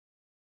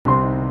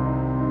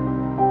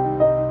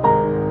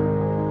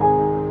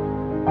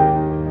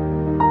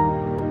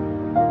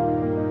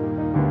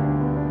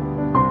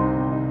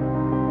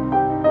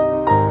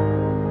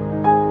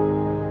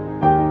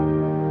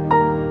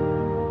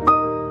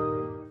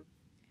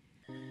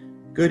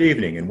Good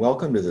evening and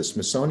welcome to the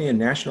Smithsonian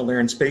National Air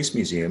and Space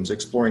Museum's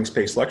Exploring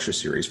Space Lecture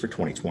Series for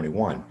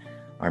 2021.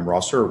 I'm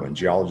Ross Irwin,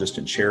 geologist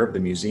and chair of the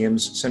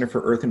museum's Center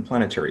for Earth and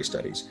Planetary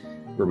Studies,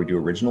 where we do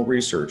original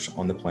research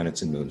on the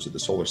planets and moons of the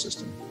solar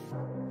system.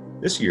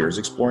 This year's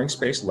Exploring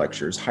Space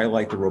lectures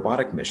highlight the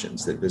robotic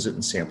missions that visit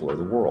and sample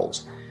other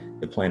worlds,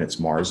 the planets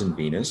Mars and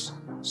Venus,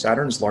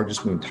 Saturn's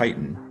largest moon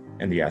Titan,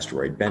 and the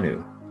asteroid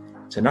Bennu.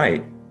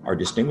 Tonight, our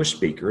distinguished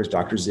speaker is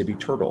Dr. Zibi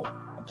Turtle,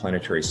 a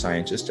planetary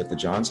scientist at the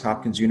Johns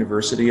Hopkins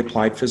University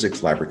Applied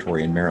Physics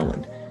Laboratory in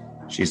Maryland.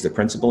 She's the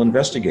principal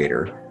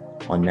investigator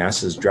on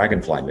NASA's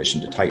Dragonfly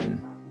mission to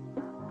Titan.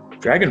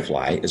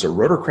 Dragonfly is a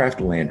rotorcraft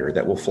lander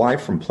that will fly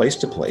from place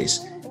to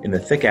place in the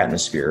thick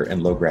atmosphere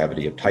and low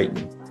gravity of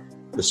Titan.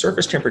 The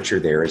surface temperature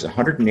there is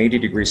 180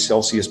 degrees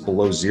Celsius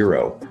below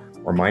zero,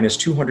 or minus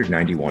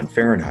 291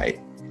 Fahrenheit.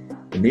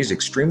 In these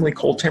extremely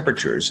cold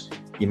temperatures,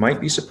 you might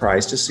be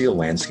surprised to see a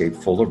landscape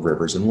full of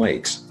rivers and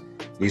lakes.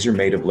 These are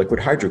made of liquid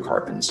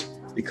hydrocarbons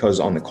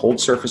because on the cold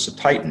surface of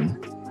Titan,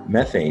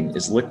 methane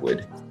is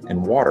liquid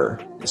and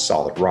water is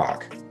solid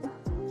rock.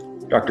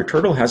 Dr.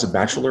 Turtle has a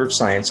Bachelor of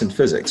Science in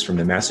Physics from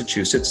the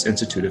Massachusetts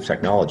Institute of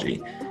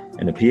Technology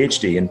and a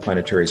PhD in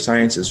Planetary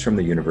Sciences from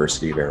the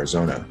University of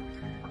Arizona.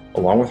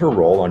 Along with her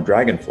role on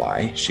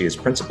Dragonfly, she is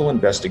principal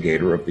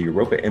investigator of the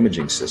Europa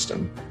imaging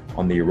system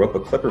on the Europa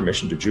Clipper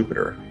mission to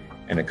Jupiter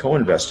and a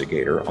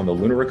co-investigator on the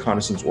Lunar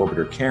Reconnaissance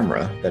Orbiter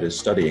camera that is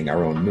studying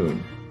our own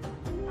moon.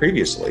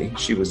 Previously,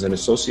 she was an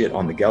associate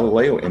on the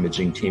Galileo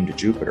imaging team to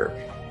Jupiter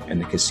and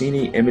the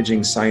Cassini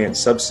imaging science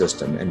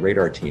subsystem and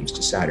radar teams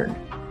to Saturn.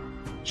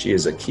 She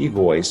is a key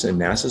voice in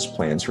NASA's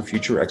plans for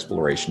future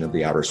exploration of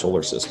the outer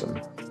solar system.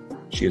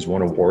 She has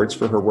won awards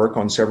for her work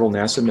on several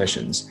NASA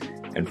missions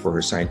and for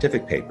her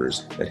scientific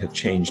papers that have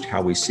changed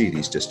how we see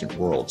these distant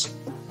worlds.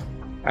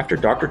 After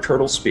Dr.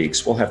 Turtle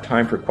speaks, we'll have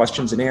time for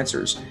questions and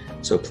answers,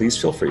 so please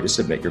feel free to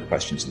submit your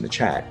questions in the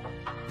chat.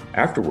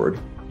 Afterward,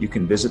 you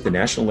can visit the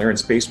National Air and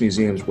Space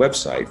Museum's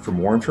website for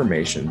more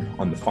information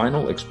on the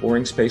final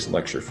Exploring Space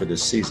lecture for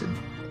this season.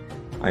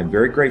 I'm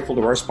very grateful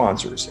to our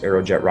sponsors,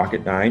 Aerojet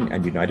Rocketdyne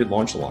and United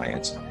Launch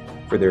Alliance,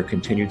 for their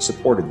continued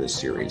support of this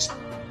series.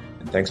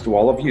 And thanks to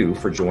all of you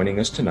for joining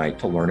us tonight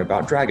to learn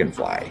about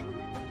Dragonfly,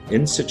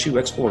 in situ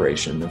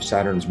exploration of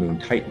Saturn's moon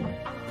Titan,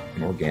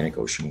 an organic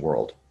ocean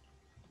world.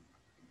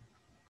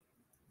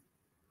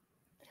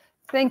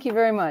 Thank you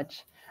very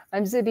much.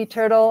 I'm Zibi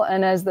Turtle,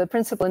 and as the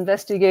principal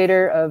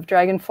investigator of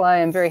Dragonfly,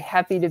 I'm very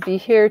happy to be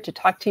here to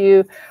talk to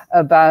you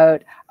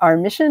about our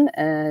mission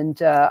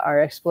and our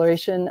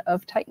exploration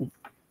of Titan.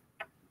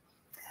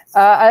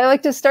 I'd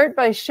like to start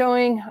by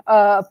showing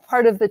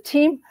part of the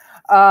team.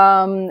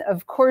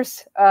 Of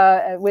course,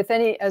 as with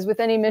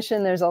any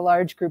mission, there's a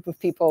large group of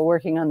people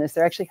working on this.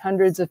 There are actually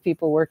hundreds of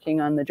people working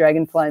on the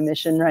Dragonfly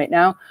mission right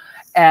now.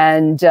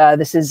 And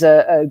this is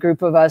a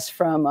group of us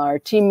from our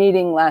team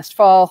meeting last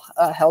fall,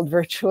 held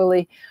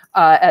virtually,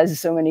 as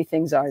so many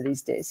things are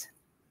these days.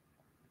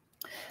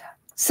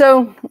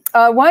 So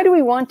why do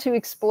we want to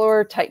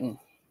explore Titan?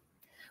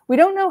 We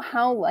don't know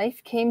how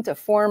life came to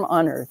form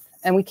on Earth,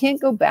 and we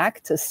can't go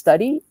back to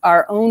study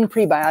our own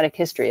pre-biotic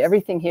history.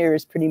 Everything here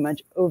is pretty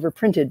much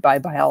overprinted by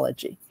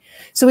biology.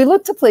 So we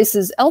look to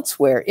places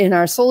elsewhere in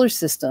our solar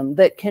system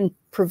that can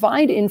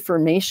provide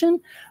information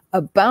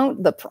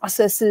about the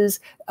processes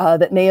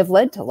that may have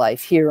led to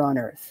life here on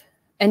Earth.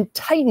 And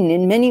Titan,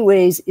 in many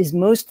ways, is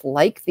most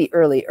like the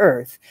early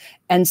Earth.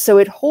 And so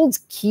it holds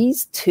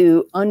keys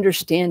to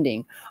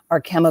understanding our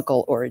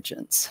chemical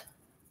origins.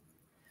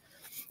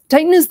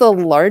 Titan is the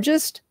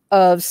largest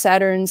of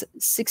Saturn's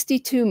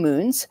 62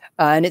 moons,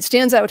 and it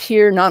stands out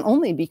here not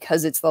only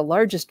because it's the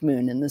largest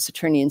moon in the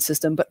Saturnian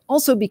system, but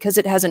also because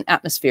it has an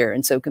atmosphere.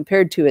 And so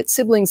compared to its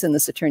siblings in the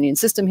Saturnian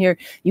system here,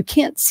 you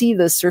can't see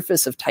the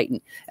surface of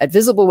Titan. At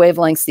visible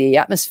wavelengths,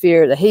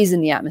 the haze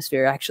in the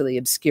atmosphere actually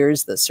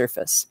obscures the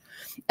surface.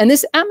 And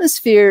this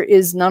atmosphere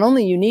is not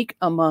only unique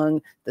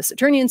among the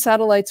Saturnian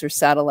satellites or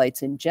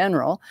satellites in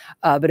general,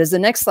 but as the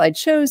next slide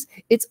shows,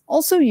 it's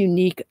also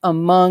unique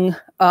among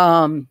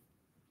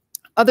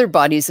other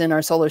bodies in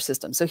our solar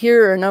system. So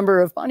here are a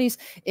number of bodies,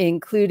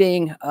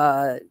 including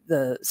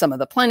some of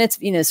the planets,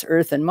 Venus,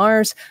 Earth, and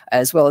Mars,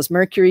 as well as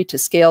Mercury. To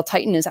scale,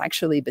 Titan is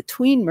actually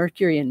between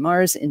Mercury and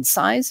Mars in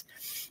size,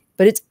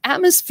 but its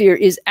atmosphere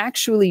is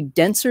actually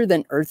denser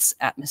than Earth's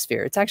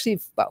atmosphere. It's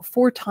actually about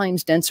 4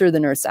 times denser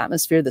than Earth's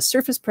atmosphere. The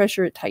surface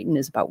pressure at Titan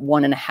is about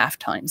 1.5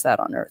 times that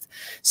on Earth.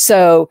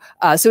 So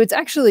it's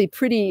actually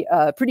pretty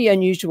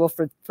unusual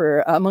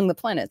for among the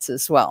planets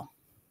as well.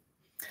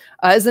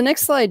 As the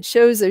next slide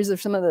shows, these are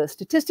some of the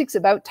statistics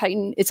about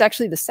Titan. It's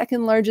actually the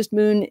second largest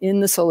moon in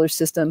the solar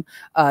system,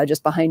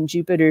 just behind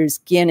Jupiter's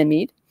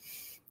Ganymede.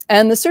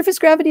 And the surface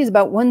gravity is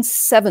about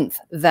 1/7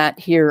 that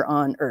here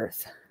on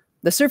Earth.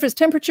 The surface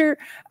temperature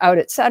out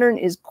at Saturn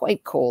is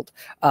quite cold,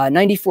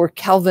 94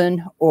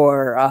 Kelvin,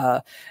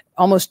 or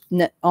almost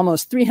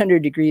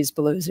 300 degrees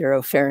below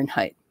 0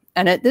 Fahrenheit.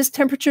 And at this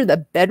temperature,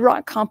 the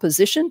bedrock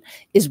composition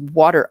is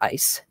water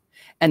ice.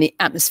 And the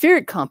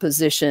atmospheric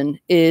composition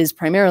is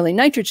primarily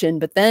nitrogen,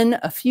 but then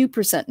a few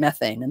 %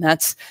 methane. And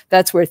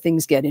that's where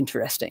things get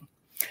interesting.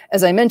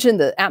 As I mentioned,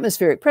 the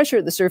atmospheric pressure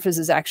at the surface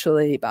is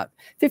actually about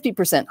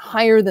 50%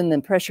 higher than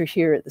the pressure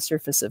here at the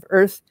surface of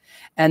Earth.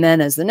 And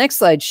then as the next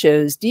slide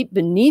shows, deep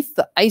beneath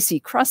the icy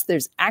crust,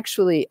 there's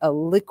actually a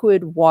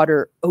liquid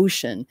water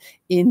ocean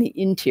in the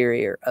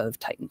interior of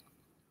Titan.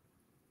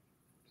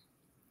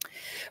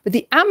 But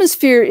the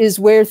atmosphere is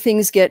where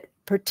things get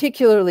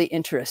particularly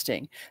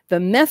interesting. The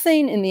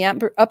methane in the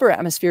upper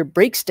atmosphere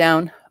breaks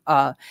down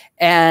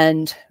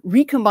and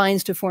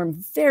recombines to form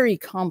very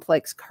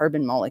complex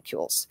carbon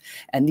molecules.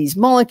 And these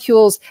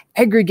molecules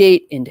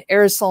aggregate into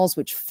aerosols,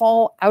 which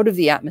fall out of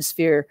the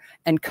atmosphere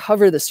and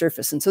cover the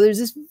surface. And so there's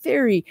this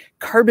very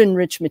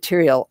carbon-rich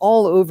material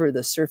all over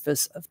the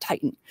surface of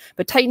Titan.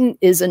 But Titan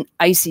is an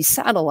icy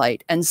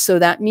satellite. And so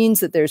that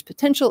means that there's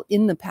potential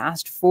in the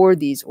past for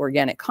these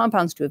organic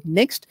compounds to have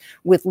mixed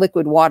with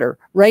liquid water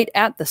right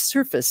at the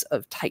surface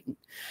of Titan.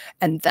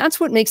 And that's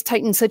what makes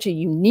Titan such a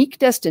unique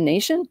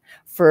destination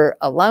for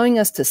allowing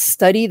us to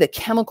study the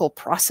chemical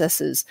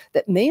processes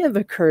that may have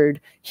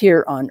occurred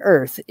here on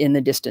Earth in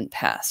the distant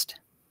past.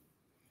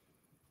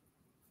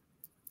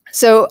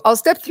 So I'll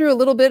step through a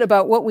little bit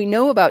about what we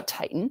know about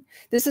Titan.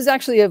 This is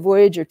actually a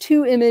Voyager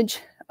 2 image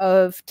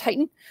of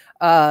Titan.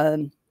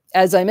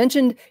 As I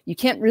mentioned, you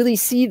can't really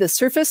see the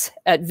surface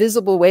at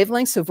visible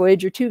wavelengths. So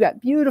Voyager 2 got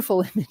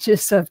beautiful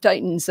images of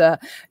Titan's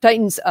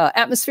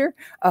atmosphere,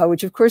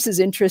 which of course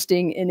is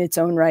interesting in its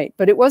own right.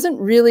 But it wasn't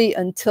really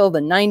until the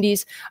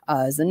 90s,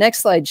 as the next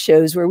slide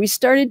shows, where we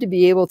started to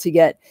be able to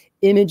get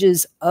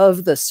images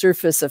of the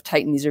surface of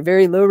Titan. These are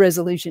very low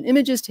resolution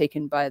images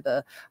taken by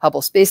the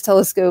Hubble Space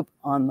Telescope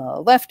on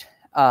the left,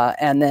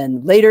 and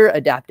then later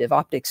adaptive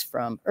optics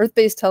from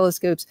Earth-based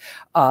telescopes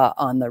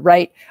on the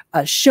right,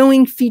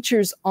 showing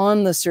features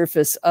on the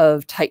surface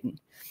of Titan.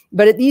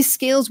 But at these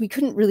scales, we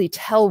couldn't really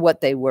tell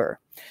what they were.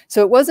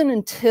 So it wasn't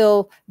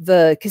until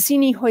the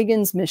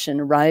Cassini-Huygens mission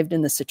arrived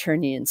in the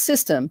Saturnian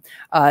system,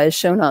 as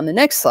shown on the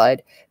next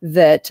slide,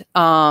 that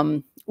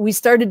we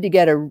started to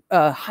get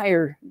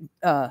a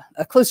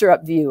closer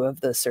up view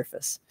of the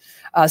surface.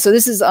 So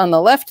this is on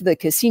the left, the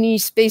Cassini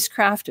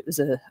spacecraft. It was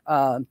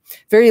a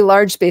very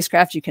large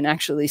spacecraft. You can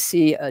actually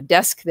see a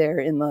desk there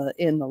in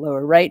the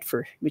lower right,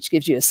 which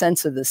gives you a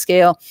sense of the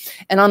scale.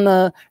 And on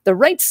the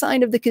right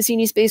side of the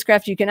Cassini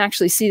spacecraft, you can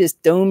actually see this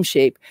dome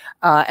shape.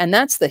 And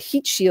that's the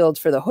heat shield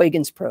for the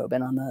Huygens probe.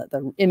 And on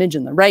the image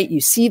on the right, you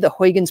see the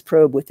Huygens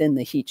probe within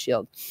the heat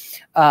shield.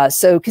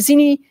 So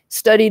Cassini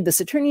studied the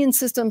Saturnian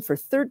system for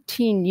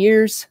 13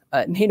 years.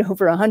 It made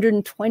over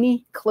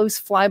 120 close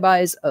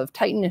flybys of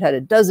Titan. It had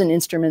a dozen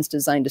instruments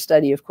designed to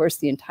study, of course,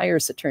 the entire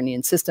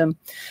Saturnian system.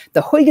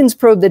 The Huygens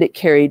probe that it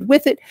carried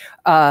with it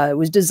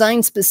was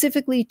designed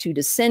specifically to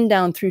descend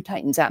down through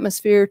Titan's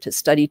atmosphere, to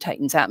study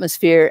Titan's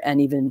atmosphere, and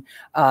even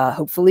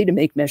hopefully to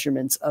make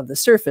measurements of the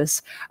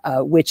surface,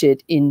 which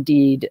it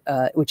indeed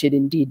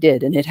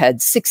did. And it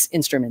had 6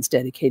 instruments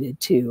dedicated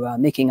to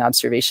making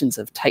observations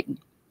of Titan.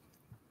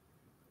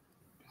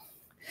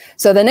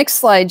 So the next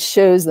slide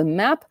shows the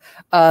map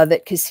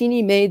that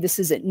Cassini made. This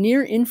is at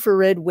near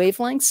infrared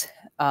wavelengths.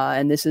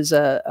 And this is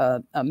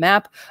a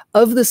map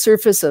of the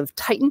surface of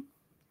Titan.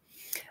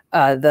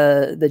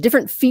 The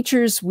different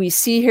features we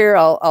see here,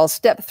 I'll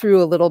step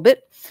through a little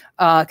bit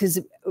because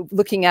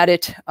looking at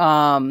it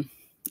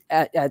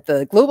at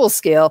the global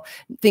scale,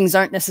 things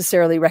aren't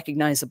necessarily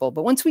recognizable.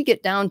 But once we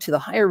get down to the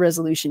higher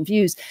resolution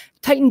views,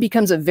 Titan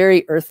becomes a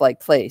very Earth-like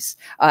place.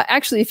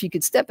 Actually, if you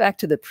could step back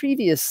to the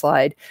previous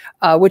slide,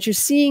 what you're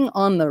seeing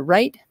on the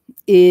right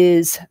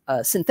is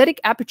a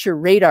synthetic aperture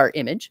radar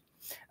image.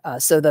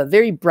 So the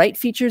very bright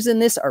features in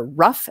this are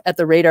rough at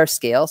the radar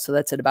scale. So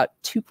that's at about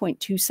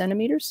 2.2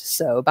 centimeters,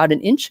 so about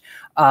 1 inch.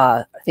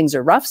 Things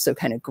are rough, so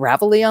kind of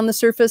gravelly on the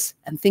surface,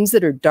 and things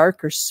that are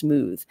dark are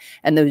smooth.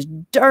 And those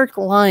dark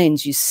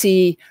lines you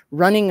see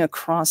running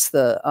across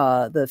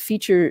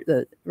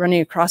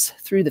running across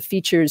through the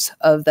features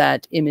of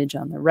that image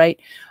on the right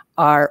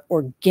are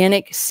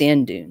organic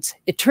sand dunes.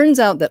 It turns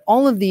out that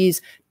all of these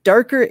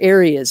darker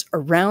areas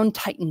around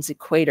Titan's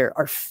equator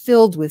are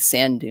filled with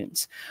sand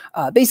dunes.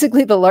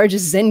 Basically, the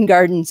largest Zen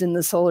gardens in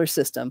the solar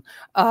system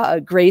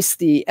grace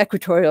the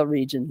equatorial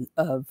region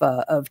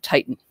of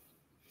Titan.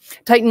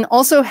 Titan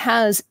also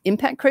has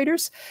impact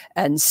craters,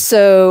 and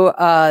so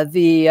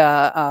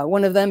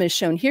one of them is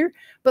shown here.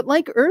 But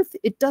like Earth,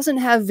 it doesn't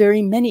have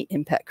very many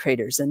impact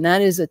craters, and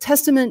that is a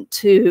testament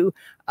to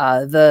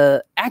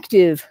the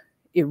active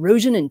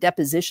erosion and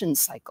deposition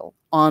cycle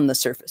on the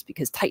surface,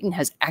 because Titan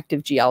has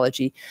active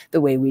geology the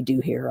way we do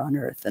here on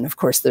Earth. And of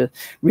course, the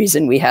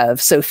reason we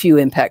have so few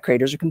impact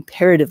craters, or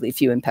comparatively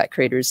few impact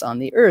craters on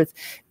the Earth,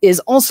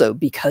 is also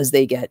because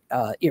they get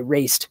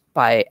erased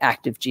by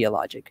active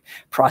geologic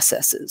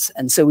processes.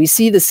 And so we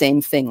see the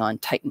same thing on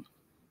Titan.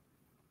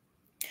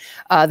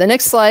 The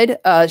next slide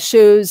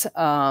shows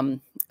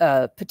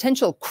a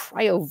potential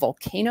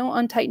cryovolcano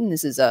on Titan.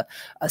 This is a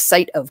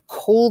site of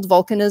cold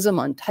volcanism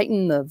on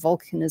Titan. The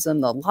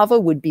lava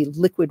would be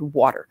liquid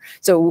water.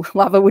 So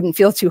lava wouldn't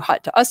feel too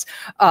hot to us,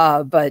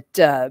 but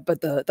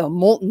the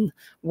molten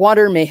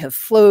water may have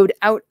flowed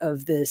out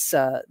of this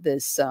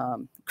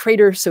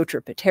crater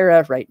Soter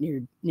right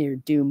near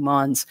Du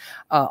Mons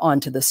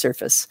onto the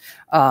surface.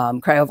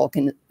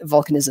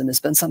 Cryovolcanism has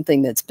been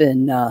something that's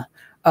been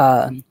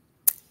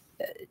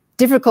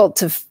difficult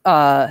to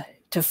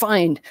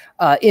find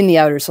in the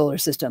outer solar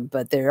system,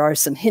 but there are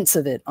some hints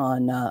of it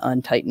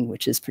on Titan,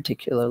 which is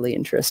particularly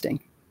interesting.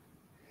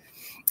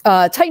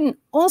 Titan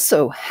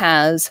also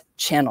has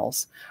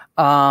channels,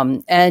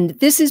 and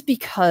this is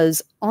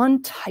because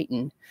on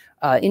Titan,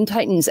 in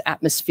Titan's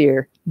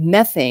atmosphere,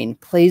 methane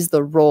plays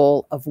the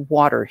role of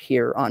water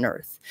here on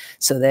Earth.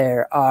 So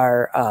there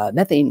are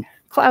methane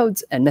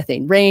clouds and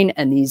methane rain,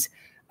 and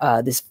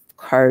this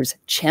carves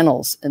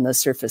channels in the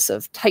surface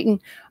of Titan.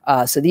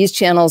 So these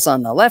channels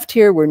on the left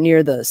here were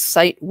near the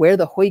site where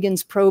the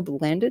Huygens probe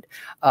landed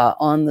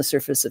on the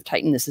surface of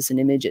Titan. This is an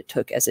image it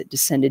took as it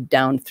descended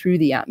down through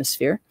the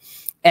atmosphere.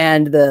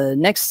 And the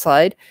next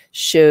slide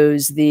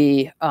shows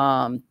the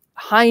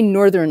high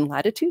northern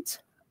latitudes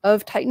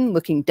of Titan,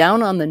 looking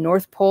down on the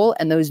North Pole,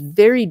 and those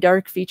very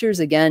dark features,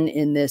 again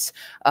in this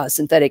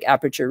synthetic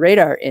aperture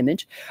radar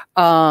image,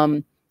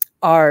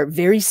 are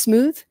very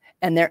smooth,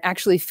 and they're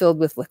actually filled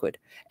with liquid.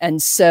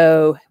 And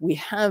so we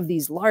have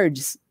these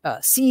large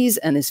seas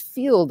and this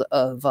field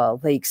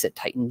of lakes at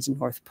Titan's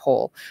North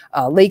Pole,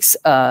 lakes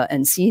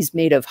and seas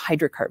made of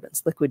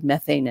hydrocarbons, liquid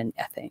methane and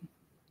ethane.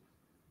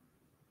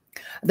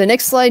 The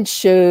next slide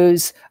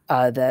shows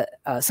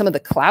some of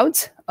the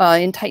clouds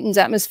in Titan's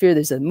atmosphere.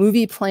 There's a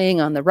movie playing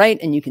on the right,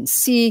 and you can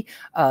see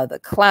the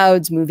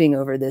clouds moving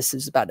over. This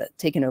is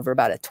taken over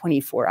about a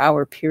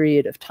 24-hour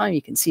period of time.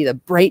 You can see the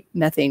bright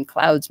methane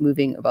clouds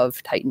moving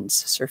above Titan's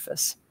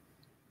surface.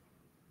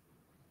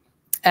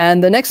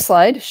 And the next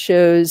slide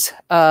shows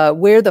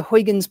where the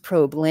Huygens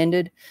probe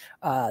landed,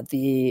 and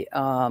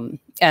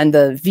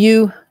the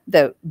view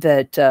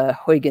that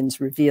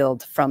Huygens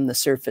revealed from the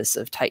surface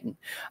of Titan.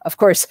 Of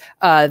course,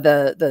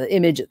 the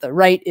image at the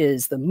right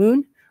is the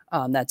moon.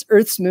 That's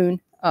Earth's moon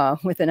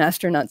with an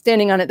astronaut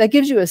standing on it. That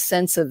gives you a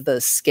sense of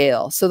the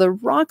scale. So the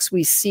rocks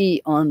we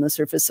see on the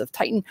surface of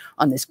Titan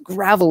on this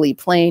gravelly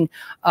plain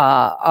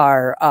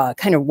are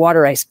kind of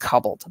water ice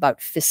cobbled,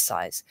 about fist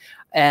size.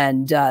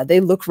 And they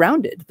look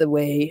rounded the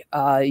way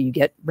you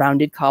get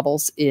rounded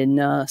cobbles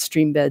in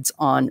stream beds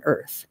on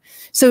Earth.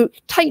 So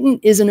Titan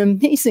is an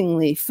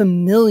amazingly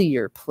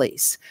familiar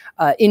place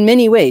in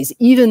many ways,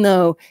 even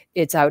though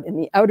it's out in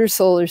the outer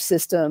solar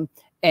system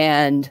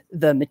and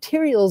the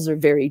materials are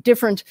very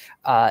different.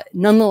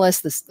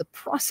 Nonetheless, the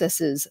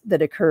processes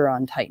that occur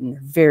on Titan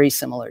are very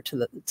similar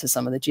to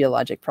some of the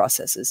geologic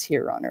processes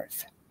here on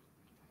Earth.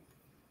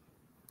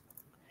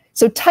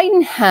 So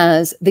Titan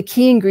has the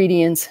key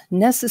ingredients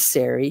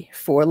necessary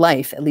for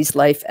life, at least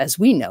life as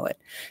we know it.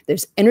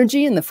 There's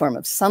energy in the form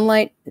of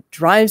sunlight that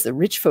drives the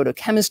rich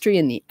photochemistry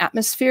in the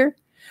atmosphere.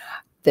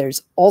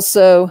 There's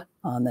also,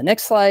 on the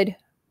next slide,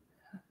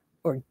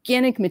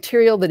 organic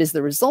material that is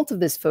the result of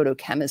this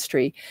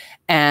photochemistry.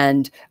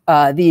 And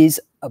these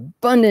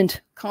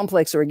abundant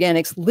complex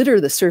organics litter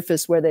the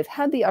surface where they've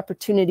had the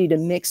opportunity to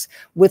mix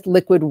with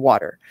liquid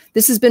water.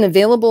 This has been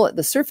available at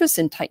the surface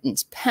in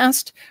Titan's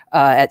past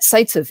at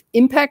sites of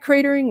impact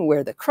cratering,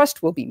 where the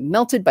crust will be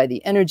melted by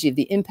the energy of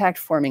the impact,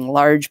 forming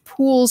large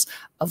pools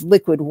of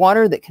liquid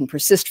water that can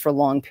persist for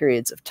long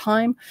periods of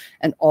time,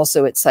 and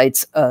also at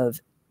sites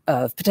of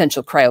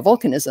potential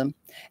cryovolcanism,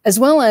 as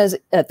well as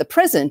at the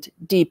present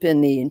deep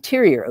in the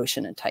interior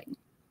ocean of Titan.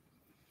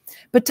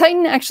 But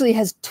Titan actually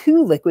has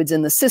two liquids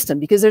in the system,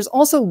 because there's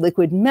also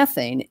liquid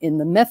methane in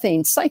the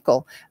methane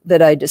cycle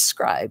that I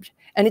described.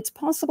 And it's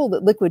possible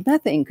that liquid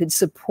methane could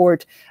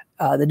support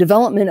the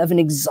development of an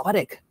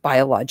exotic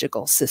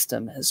biological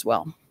system as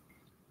well.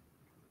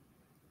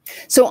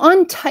 So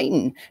on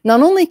Titan,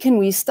 not only can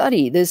we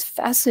study this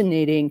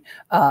fascinating,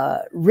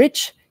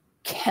 rich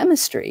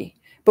chemistry,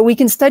 but we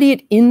can study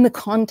it in the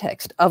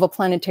context of a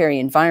planetary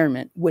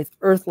environment with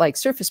Earth-like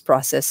surface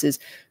processes,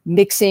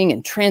 mixing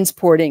and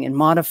transporting and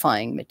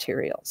modifying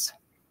materials.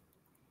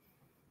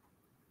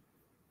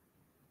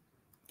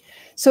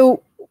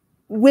 So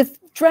with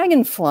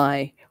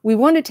Dragonfly, we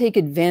want to take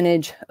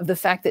advantage of the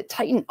fact that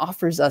Titan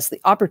offers us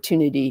the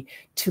opportunity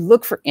to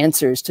look for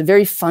answers to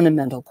very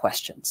fundamental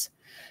questions.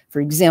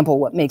 For example,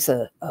 what makes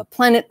a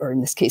planet, or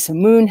in this case a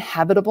moon,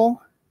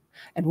 habitable?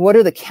 And what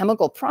are the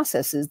chemical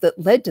processes that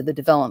led to the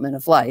development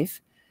of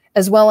life,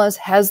 as well as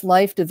has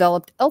life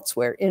developed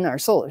elsewhere in our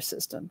solar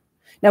system?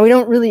 Now, we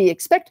don't really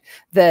expect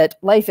that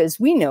life as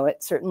we know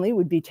it certainly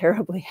would be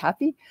terribly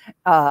happy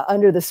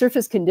under the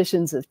surface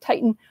conditions of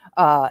Titan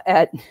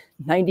at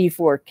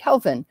 94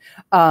 Kelvin,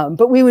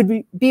 but we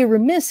would be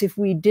remiss if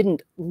we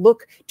didn't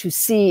look to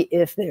see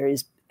if there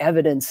is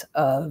evidence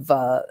of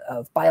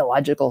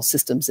biological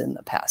systems in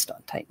the past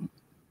on Titan.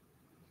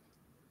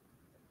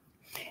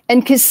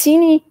 And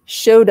Cassini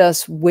showed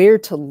us where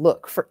to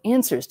look for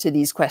answers to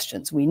these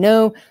questions. We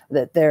know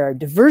that there are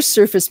diverse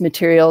surface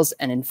materials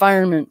and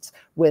environments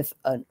with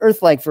an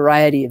Earth-like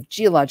variety of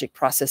geologic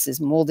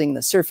processes molding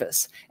the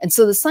surface. And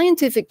so the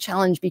scientific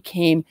challenge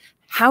became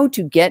how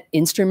to get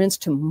instruments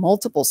to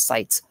multiple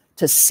sites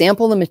to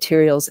sample the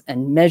materials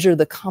and measure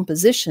the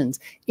compositions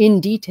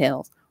in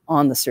detail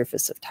on the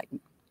surface of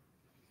Titan.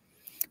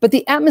 But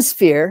the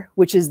atmosphere,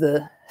 which is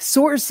the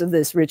source of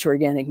this rich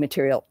organic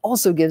material,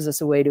 also gives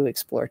us a way to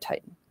explore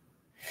Titan.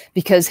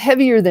 Because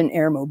heavier than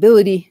air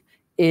mobility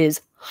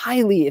is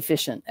highly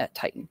efficient at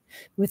Titan.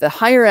 With a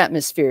higher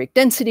atmospheric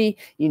density,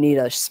 you need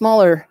a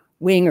smaller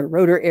wing or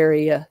rotor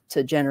area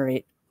to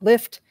generate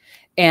lift.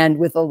 And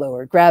with a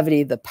lower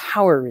gravity, the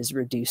power is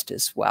reduced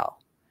as well.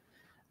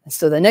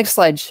 So the next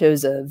slide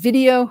shows a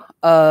video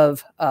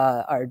of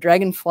our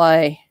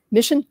Dragonfly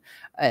mission.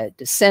 It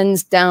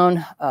descends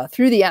down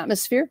through the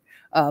atmosphere,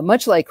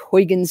 much like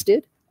Huygens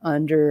did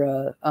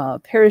under a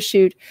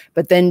parachute.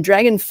 But then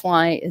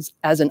Dragonfly,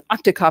 as an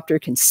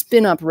octocopter, can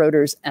spin up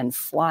rotors and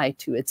fly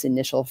to its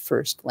initial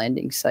first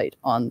landing site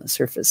on the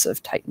surface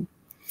of Titan.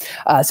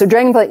 So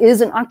Dragonfly is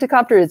an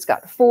octocopter. It's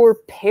got 4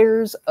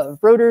 pairs of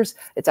rotors.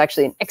 It's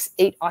actually an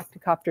X8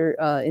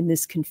 octocopter in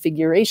this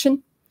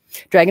configuration.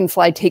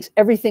 Dragonfly takes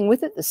everything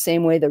with it the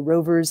same way the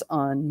rovers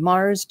on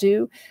Mars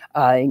do.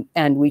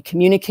 And we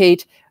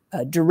communicate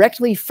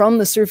directly from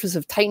the surface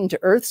of Titan to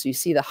Earth. So you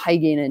see the high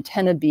gain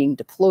antenna being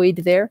deployed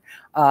there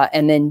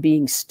and then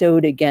being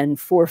stowed again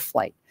for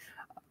flight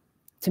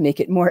to make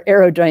it more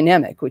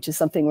aerodynamic, which is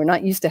something we're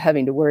not used to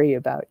having to worry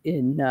about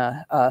in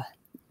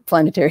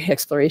planetary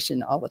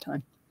exploration all the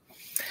time.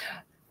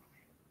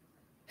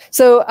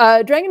 So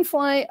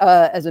Dragonfly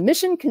as a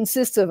mission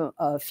consists of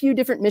a few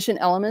different mission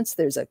elements.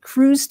 There's a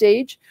cruise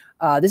stage.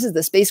 This is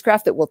the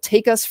spacecraft that will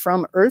take us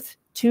from Earth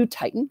to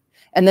Titan.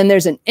 And then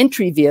there's an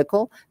entry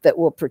vehicle that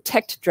will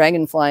protect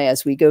Dragonfly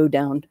as we go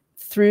down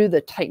through the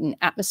Titan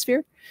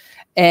atmosphere.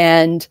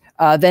 And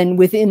then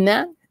within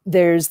that,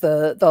 there's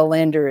the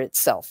lander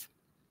itself.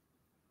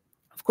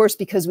 Of course,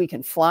 because we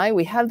can fly,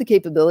 we have the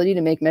capability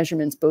to make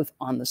measurements both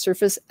on the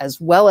surface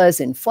as well as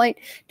in flight,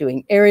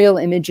 doing aerial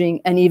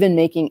imaging and even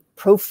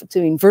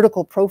doing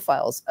vertical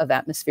profiles of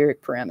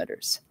atmospheric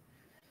parameters.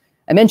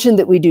 I mentioned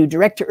that we do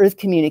direct-to-Earth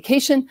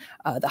communication.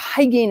 The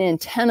high-gain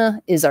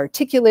antenna is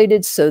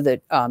articulated so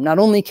that not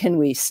only can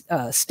we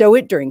stow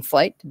it during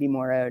flight to be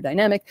more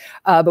aerodynamic,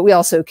 but we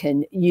also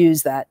can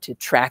use that to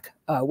track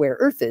where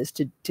Earth is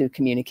to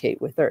communicate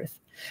with Earth.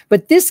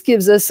 But this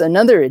gives us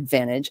another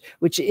advantage,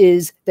 which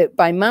is that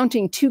by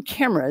mounting 2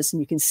 cameras, and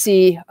you can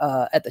see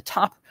at the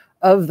top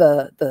of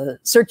the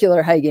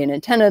circular high-gain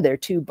antenna, there are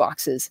 2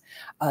 boxes.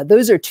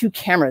 Those are 2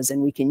 cameras,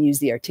 and we can use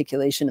the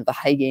articulation of the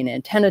high-gain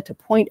antenna to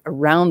point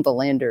around the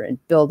lander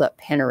and build up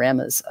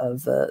panoramas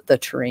of the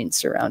terrain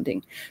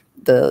surrounding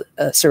the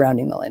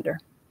lander.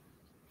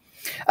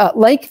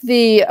 Like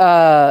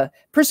the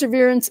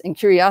Perseverance and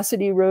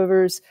Curiosity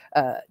rovers,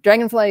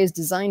 Dragonfly is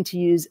designed to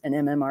use an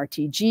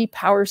MMRTG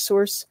power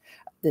source.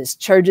 This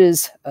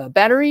charges a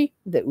battery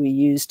that we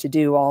use to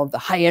do all of the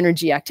high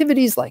energy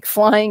activities like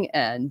flying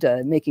and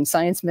making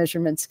science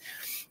measurements.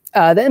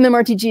 The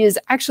MMRTG is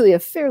actually a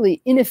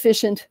fairly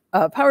inefficient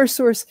power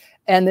source,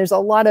 and there's a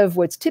lot of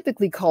what's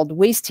typically called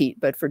waste heat,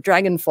 but for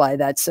Dragonfly,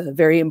 that's a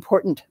very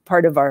important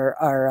part of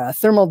our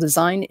thermal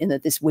design, in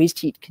that this waste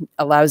heat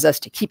allows us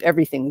to keep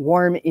everything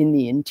warm in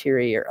the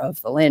interior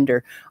of the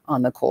lander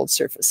on the cold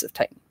surface of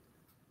Titan.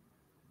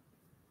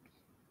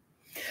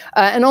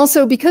 And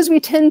also, because we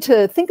tend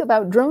to think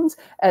about drones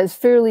as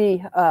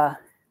fairly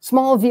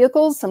small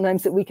vehicles,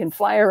 sometimes that we can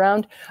fly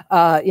around,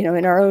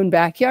 in our own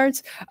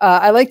backyards.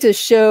 I like to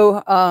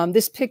show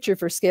this picture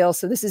for scale.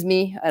 So this is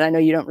me, and I know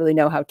you don't really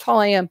know how tall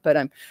I am, but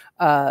I'm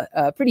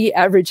a pretty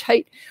average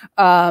height,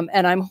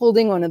 and I'm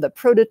holding one of the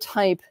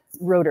prototype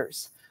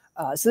rotors.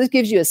 So this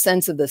gives you a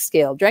sense of the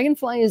scale.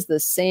 Dragonfly is the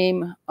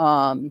same.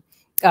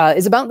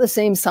 Is about the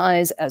same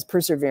size as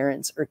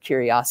Perseverance or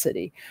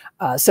Curiosity.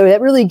 So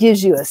that really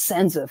gives you a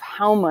sense of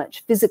how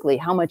much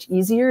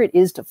easier it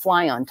is to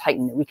fly on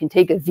Titan. We can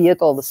take a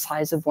vehicle the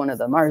size of one of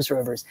the Mars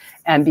rovers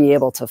and be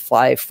able to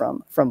fly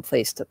from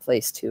place to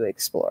place to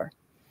explore.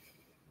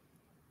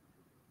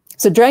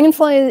 So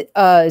Dragonfly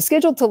is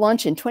scheduled to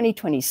launch in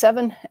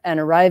 2027 and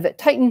arrive at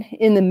Titan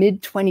in the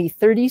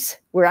mid-2030s.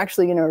 We're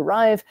actually going to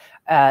arrive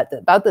at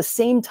about the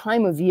same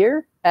time of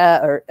year,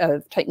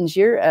 Titan's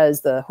year,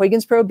 as the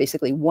Huygens probe,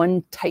 basically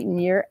 1 Titan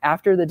year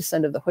after the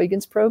descent of the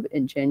Huygens probe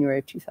in January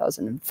of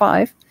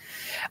 2005.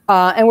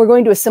 And we're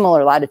going to a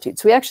similar latitude.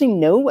 So we actually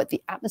know what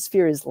the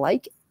atmosphere is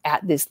like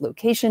at this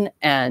location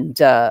and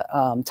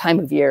time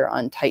of year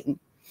on Titan.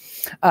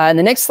 And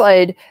the next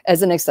slide,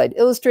 as the next slide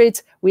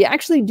illustrates, we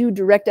actually do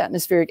direct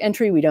atmospheric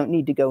entry. We don't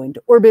need to go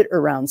into orbit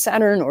around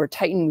Saturn or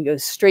Titan. We go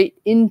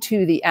straight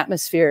into the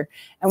atmosphere.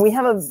 And we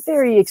have a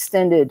very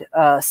extended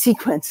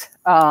sequence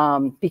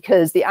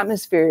because the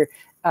atmosphere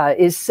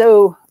is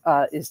so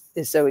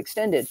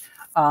extended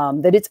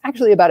that it's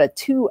actually about a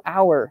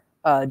 2-hour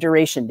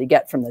duration to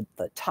get from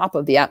the top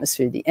of the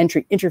atmosphere, the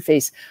entry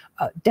interface,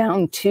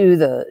 down to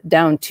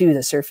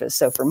the surface.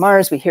 So for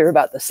Mars, we hear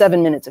about the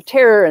 7 minutes of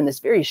terror and this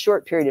very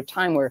short period of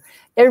time where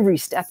every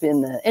step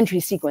in the entry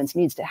sequence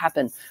needs to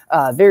happen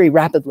very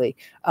rapidly.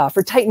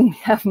 For Titan, we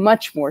have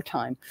much more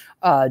time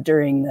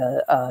during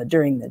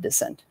the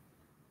descent.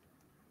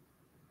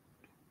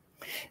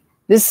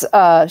 This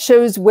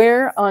shows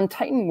where on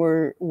Titan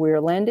we're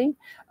landing.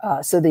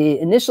 So the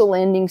initial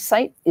landing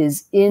site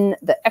is in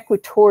the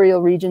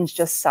equatorial regions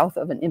just south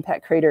of an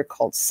impact crater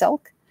called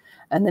Selk.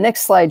 And the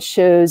next slide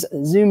shows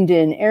a zoomed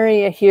in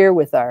area here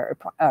with our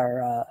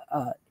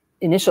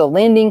initial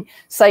landing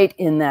site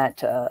in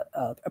that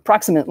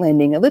approximate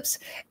landing ellipse.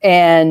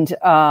 And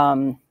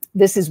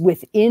this is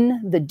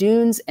within the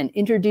dunes and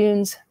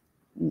interdunes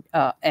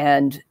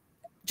and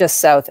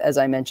just south, as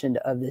I mentioned,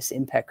 of this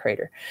impact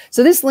crater.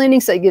 So this landing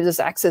site gives us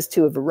access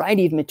to a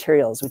variety of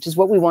materials, which is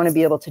what we want to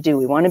be able to do.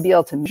 We want to be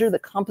able to measure the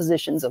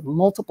compositions of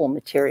multiple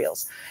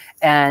materials.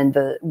 And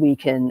we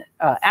can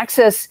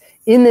access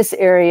in this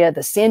area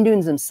the sand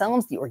dunes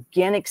themselves, the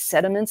organic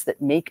sediments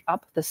that make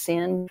up the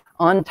sand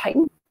on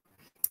Titan.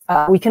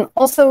 We can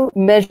also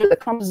measure the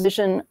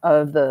composition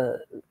of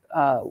the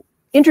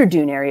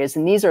interdune areas,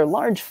 and these are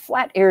large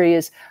flat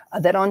areas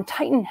that on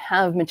Titan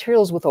have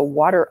materials with a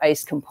water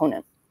ice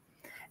component.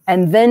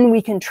 And then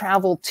we can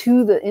travel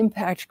to the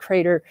impact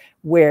crater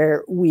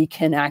where we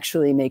can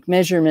actually make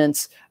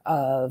measurements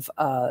of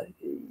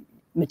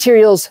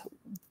materials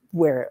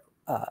where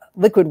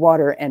liquid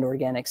water and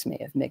organics may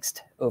have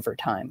mixed over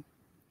time.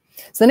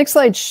 So the next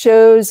slide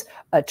shows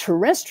a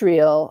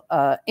terrestrial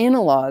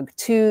analog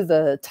to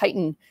the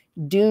Titan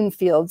dune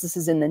fields. This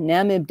is in the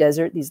Namib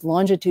Desert. These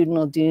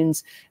longitudinal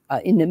dunes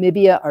in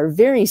Namibia are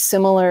very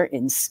similar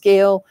in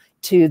scale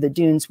to the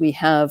dunes we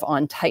have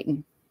on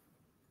Titan.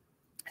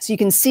 So you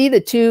can see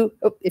the two,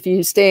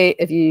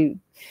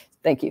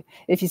 thank you.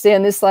 If you stay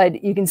on this slide,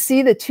 you can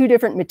see the two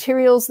different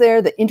materials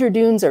there. The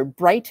interdunes are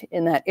bright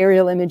in that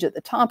aerial image at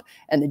the top,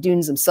 and the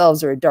dunes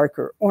themselves are a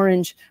darker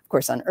orange. Of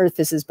course, on Earth,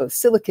 this is both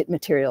silicate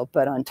material,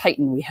 but on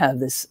Titan, we have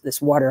this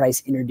water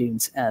ice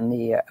interdunes and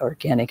the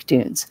organic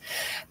dunes.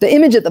 The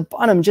image at the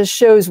bottom just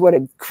shows what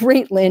a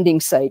great landing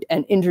site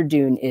and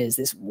interdune is,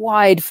 this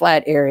wide,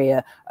 flat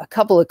area, a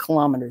couple of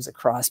kilometers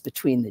across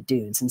between the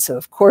dunes. And so,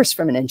 of course,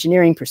 from an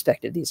engineering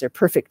perspective, these are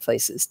perfect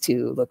places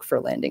to look for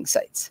landing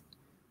sites.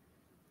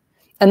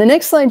 And the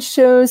next slide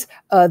shows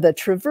the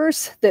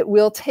traverse that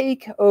will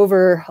take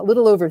over a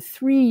little over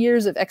 3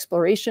 years of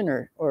exploration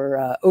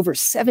or over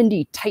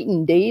 70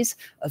 Titan days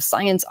of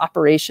science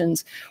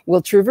operations.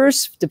 We'll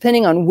traverse,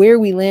 depending on where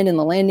we land in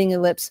the landing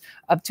ellipse,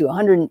 up to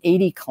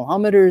 180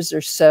 kilometers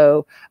or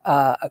so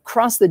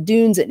across the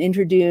dunes and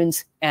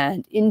interdunes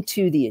and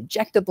into the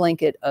ejecta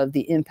blanket of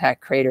the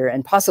impact crater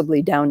and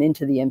possibly down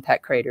into the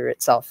impact crater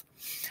itself,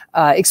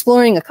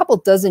 exploring a couple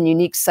dozen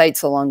unique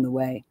sites along the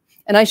way.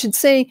 And I should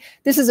say,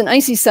 this is an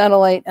icy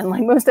satellite, and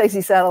like most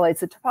icy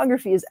satellites, the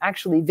topography is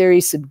actually very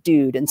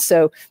subdued. And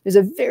so there's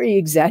a very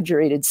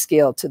exaggerated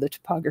scale to the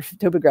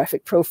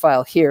topographic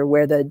profile here,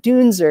 where the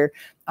dunes are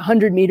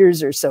 100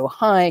 meters or so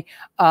high,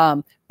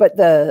 but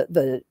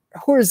the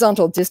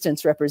horizontal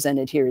distance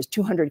represented here is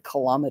 200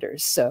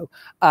 kilometers. So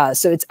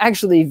it's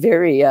actually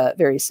very,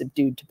 very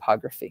subdued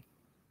topography.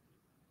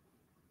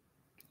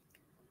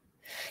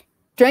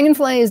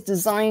 Dragonfly is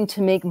designed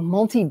to make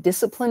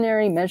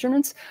multidisciplinary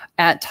measurements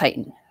at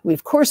Titan. We,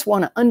 of course,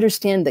 want to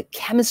understand the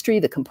chemistry,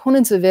 the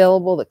components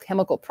available, the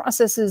chemical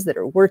processes that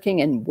are working,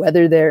 and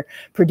whether they're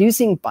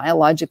producing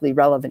biologically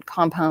relevant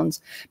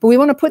compounds. But we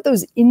want to put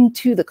those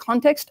into the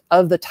context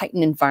of the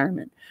Titan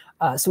environment.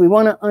 So we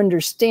want to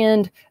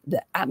understand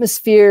the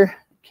atmosphere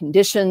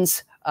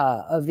conditions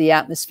of the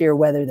atmosphere,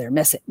 whether they're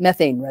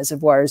methane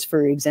reservoirs,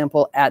 for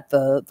example, at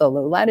the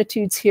low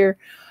latitudes here.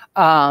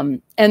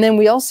 And then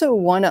we also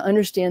want to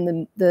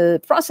understand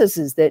the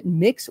processes that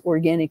mix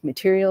organic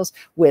materials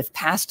with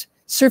past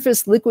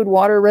surface liquid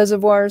water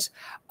reservoirs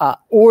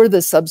or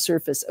the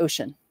subsurface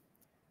ocean.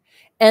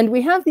 And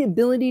we have the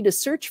ability to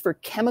search for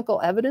chemical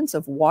evidence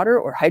of water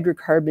or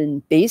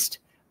hydrocarbon-based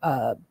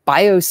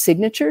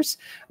biosignatures.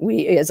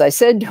 We, as I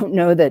said, don't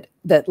know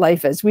that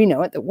life as we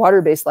know it, that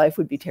water-based life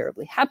would be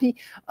terribly happy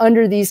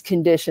under these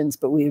conditions,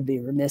 but we would be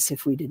remiss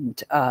if we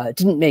didn't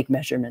make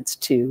measurements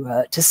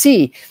to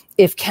see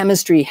if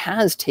chemistry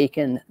has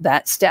taken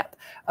that step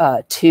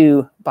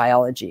to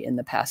biology in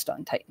the past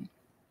on Titan.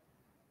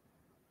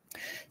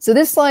 So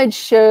this slide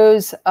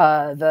shows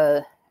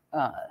the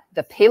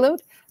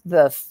payload,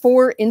 the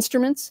 4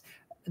 instruments.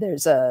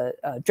 There's a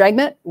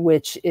DragMet,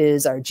 which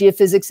is our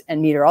geophysics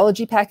and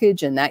meteorology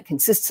package, and that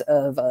consists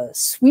of a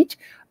suite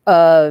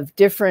of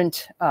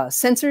different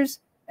sensors,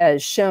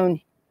 as shown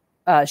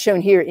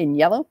here in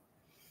yellow.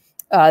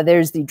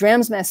 There's the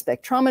DRAMS mass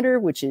spectrometer,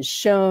 which is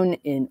shown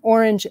in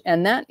orange,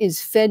 and that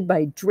is fed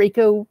by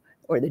Draco,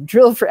 or the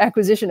drill for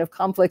acquisition of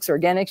complex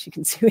organics. You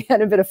can see we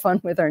had a bit of fun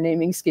with our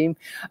naming scheme.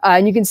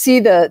 And you can see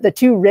the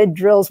 2 red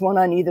drills, one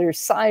on either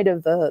side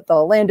of the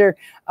lander,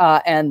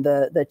 and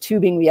the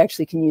tubing. We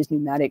actually can use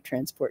pneumatic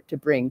transport to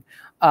bring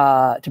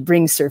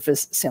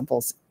surface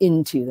samples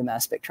into the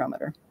mass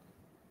spectrometer.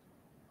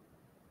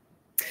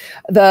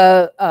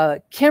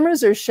 The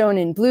cameras are shown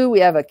in blue.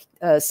 We have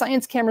a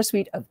science camera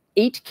suite of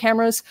 8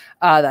 cameras.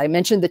 I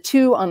mentioned the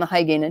 2 on the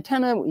high gain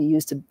antenna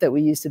that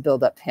we use to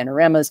build up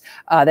panoramas.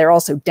 There are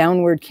also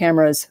downward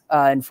cameras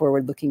and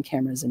forward-looking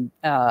cameras, and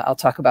I'll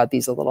talk about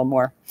these a little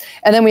more.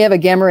 And then we have a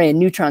gamma ray and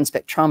neutron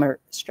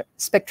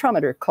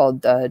spectrometer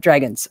called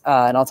Dragons,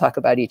 and I'll talk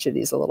about each of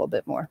these a little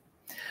bit more.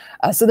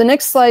 So the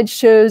next slide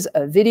shows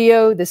a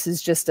video. This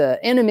is just an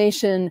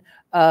animation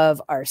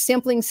of our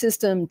sampling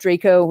system,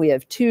 Draco. We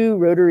have 2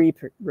 rotary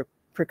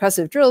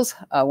percussive drills,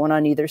 one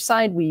on either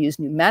side. We use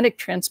pneumatic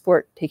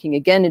transport, taking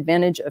again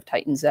advantage of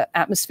Titan's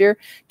atmosphere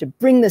to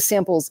bring the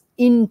samples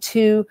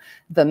into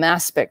the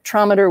mass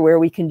spectrometer, where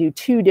we can do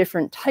 2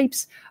 different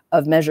types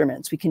of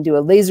measurements. We can do a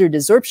laser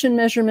desorption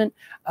measurement,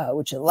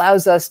 which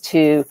allows us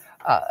to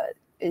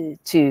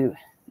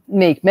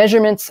make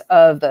measurements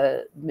of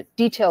the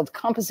detailed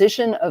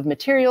composition of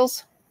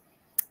materials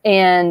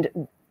and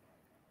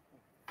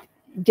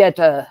get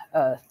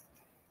the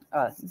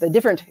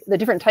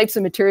different types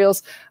of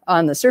materials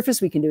on the surface.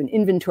 We can do an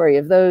inventory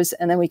of those,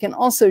 and then we can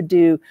also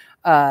do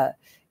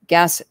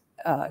gas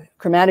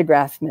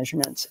chromatograph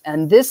measurements.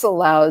 And this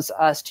allows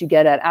us to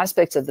get at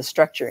aspects of the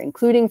structure,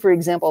 including, for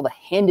example, the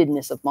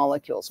handedness of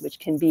molecules, which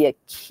can be a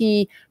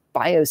key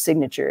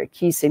biosignature, a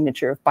key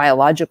signature of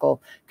biological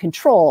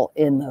control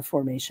in the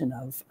formation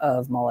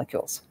of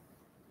molecules.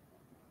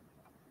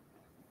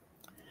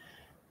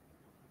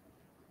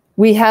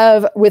 We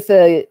have, with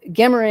the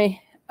gamma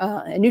ray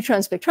and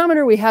neutron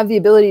spectrometer, we have the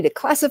ability to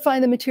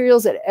classify the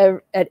materials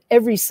at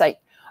every site.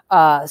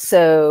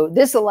 So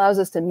this allows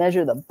us to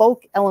measure the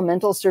bulk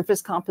elemental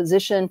surface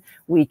composition.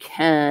 We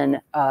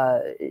can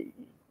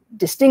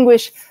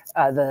distinguish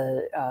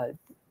the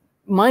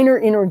minor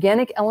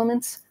inorganic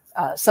elements,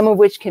 some of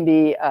which can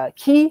be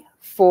key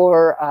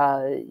for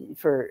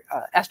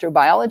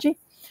astrobiology.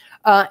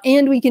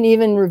 And we can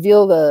even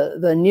reveal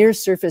the near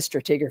surface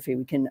stratigraphy.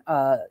 We can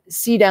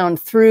see down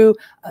through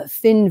a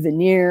thin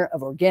veneer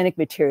of organic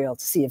material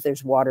to see if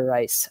there's water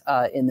ice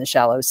in the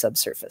shallow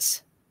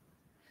subsurface.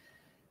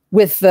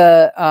 With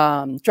the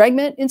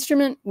DragMet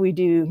instrument, we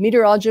do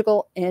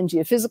meteorological and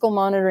geophysical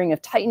monitoring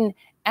of Titan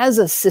as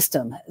a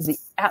system, as the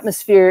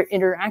atmosphere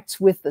interacts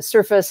with the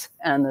surface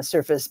and the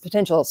surface,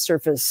 potential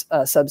surface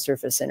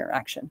subsurface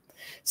interaction.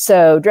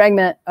 So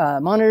DragMet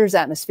monitors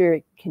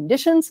atmospheric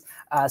conditions.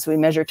 So we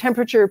measure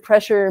temperature,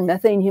 pressure,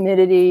 methane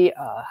humidity,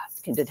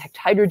 can detect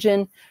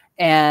hydrogen,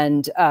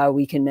 and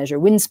we can measure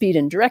wind speed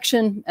and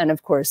direction, and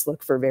of course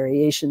look for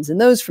variations in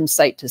those from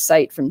site to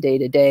site, from day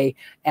to day,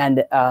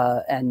 and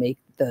make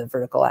the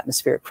vertical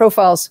atmospheric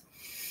profiles.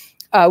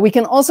 We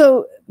can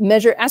also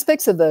measure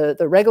aspects of the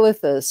regolith,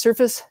 the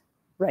surface,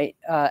 right,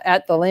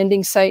 at the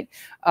landing site.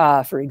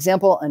 For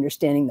example,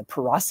 understanding the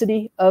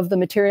porosity of the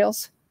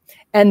materials.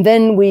 And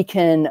then we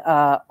can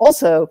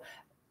also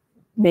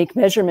make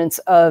measurements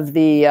of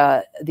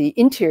the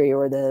interior,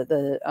 or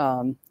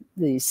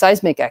the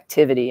seismic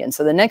activity. And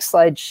so the next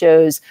slide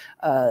shows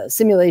a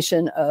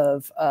simulation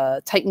of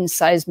Titan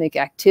seismic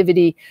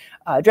activity.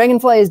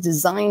 Dragonfly is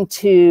designed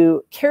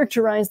to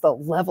characterize the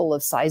level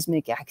of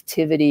seismic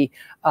activity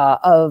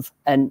of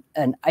an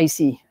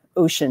icy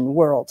ocean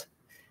world,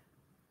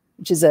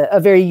 which is a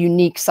very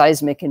unique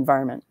seismic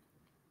environment.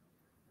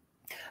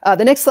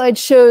 The next slide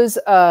shows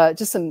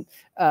just some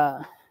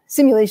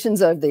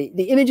simulations of the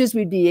images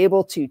we'd be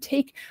able to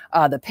take.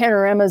 The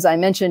panoramas I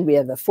mentioned, we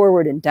have the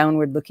forward and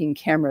downward looking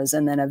cameras,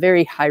 and then a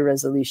very high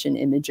resolution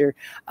imager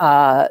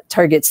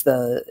targets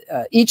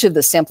each of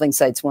the sampling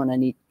sites, one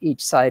on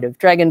each side of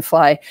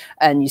Dragonfly.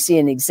 And you see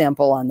an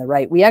example on the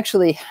right. We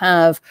actually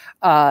have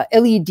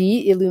LED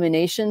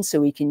illumination,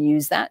 so we can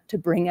use that to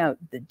bring out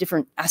the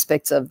different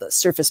aspects of the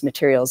surface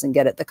materials and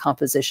get at the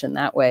composition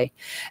that way.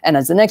 And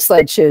as the next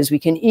slide shows, we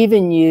can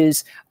even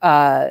use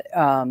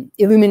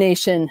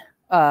illumination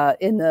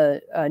in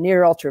the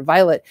near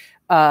ultraviolet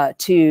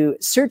to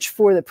search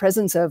for the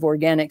presence of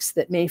organics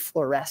that may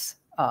fluoresce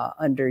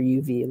under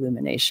UV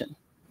illumination.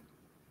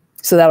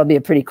 So that'll be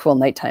a pretty cool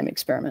nighttime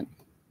experiment.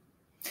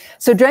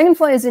 So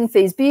Dragonfly is in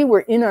phase B.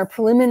 We're in our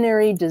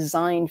preliminary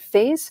design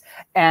phase,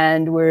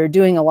 and we're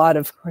doing a lot,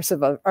 of course,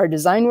 of our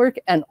design work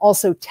and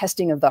also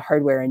testing of the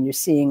hardware. And you're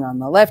seeing on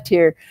the left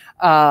here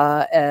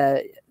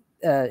a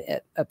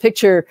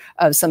picture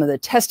of some of the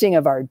testing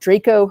of our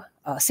Draco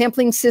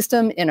sampling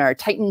system in our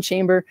Titan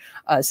chamber.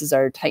 This is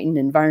our Titan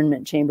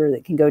environment chamber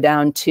that can go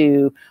down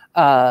to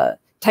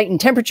Titan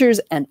temperatures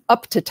and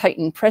up to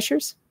Titan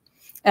pressures.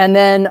 And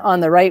then on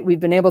the right, we've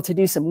been able to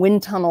do some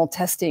wind tunnel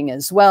testing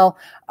as well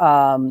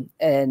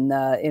in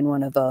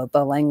one of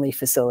the Langley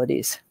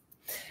facilities.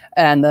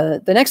 And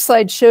the next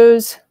slide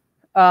shows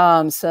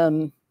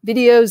some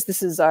videos.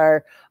 This is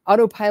our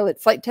autopilot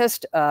flight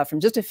test from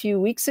just a few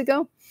weeks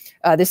ago.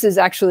 This is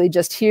actually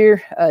just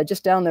here,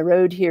 just down the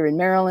road here in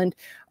Maryland,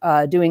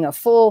 doing a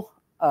full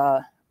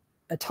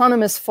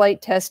autonomous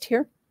flight test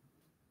here.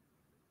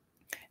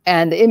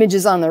 And the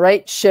images on the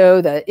right show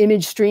the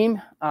image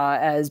stream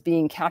as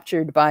being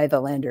captured by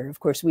the lander. Of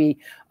course, we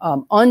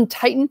on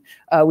Titan,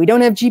 we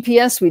don't have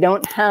GPS, we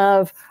don't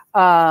have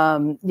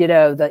you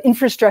know, the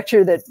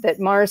infrastructure that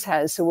Mars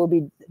has.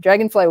 So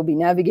Dragonfly will be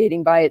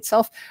navigating by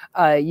itself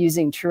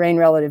using terrain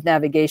relative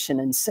navigation,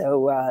 and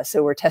so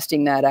we're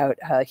testing that out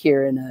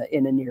here in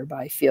a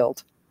nearby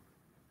field.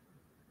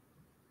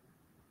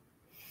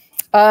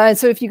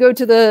 So if you go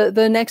to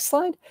the next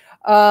slide,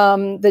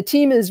 the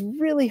team is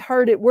really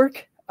hard at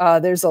work.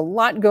 There's a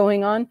lot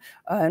going on,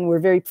 and we're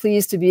very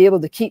pleased to be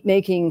able to keep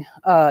making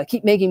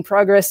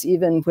progress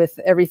even with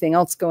everything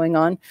else going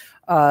on.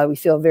 We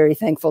feel very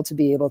thankful to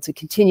be able to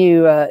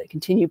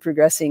continue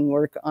progressing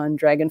work on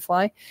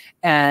Dragonfly.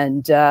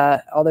 And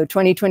although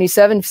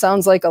 2027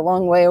 sounds like a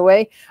long way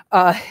away,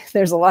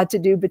 there's a lot to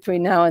do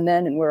between now and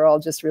then, and we're all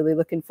just really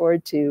looking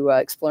forward to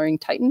exploring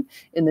Titan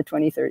in the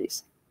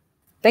 2030s.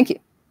 Thank you.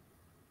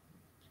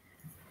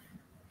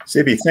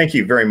 Zibi, thank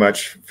you very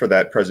much for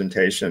that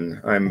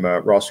presentation. I'm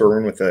Ross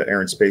Irwin with the Air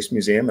and Space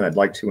Museum, and I'd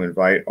like to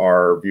invite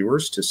our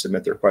viewers to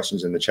submit their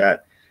questions in the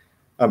chat.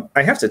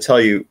 I have to tell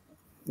you,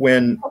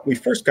 when we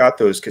first got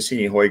those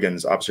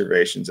Cassini-Huygens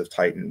observations of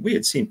Titan, we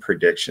had seen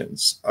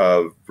predictions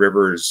of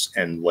rivers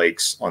and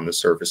lakes on the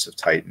surface of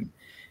Titan.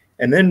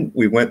 And then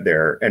we went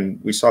there and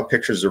we saw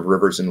pictures of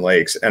rivers and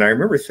lakes. And I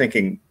remember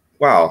thinking,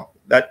 wow,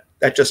 that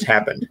just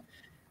happened.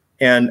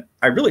 And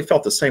I really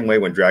felt the same way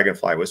when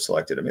Dragonfly was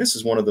selected. I mean, this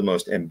is one of the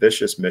most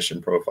ambitious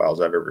mission profiles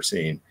I've ever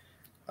seen.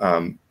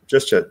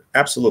 Just an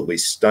absolutely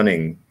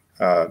stunning,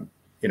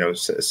 you know,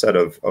 set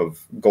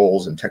of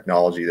goals and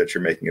technology that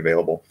you're making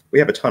available. We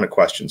have a ton of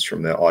questions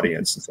from the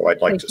audience, and so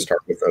I'd like to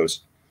start with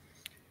those.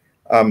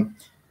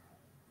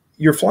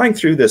 You're flying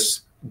through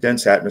this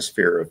dense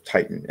atmosphere of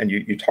Titan, and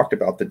you talked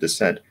about the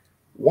descent.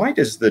 Why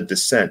does the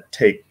descent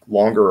take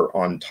longer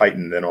on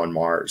Titan than on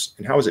Mars,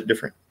 and how is it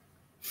different?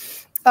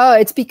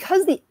 It's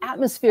because the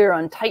atmosphere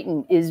on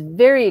Titan is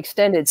very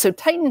extended. So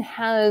Titan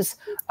has,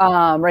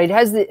 it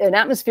has an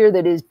atmosphere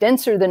that is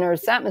denser than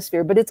Earth's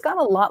atmosphere, but it's got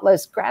a lot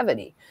less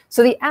gravity.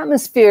 So the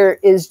atmosphere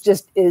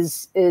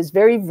is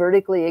very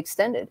vertically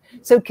extended.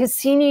 So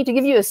Cassini, to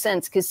give you a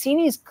sense,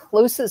 Cassini's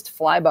closest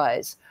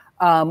flybys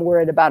were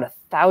at about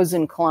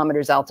 1,000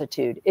 kilometers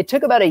altitude. It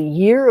took about a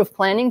year of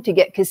planning to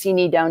get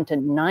Cassini down to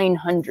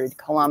 900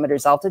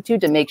 kilometers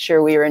altitude to make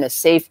sure we were in a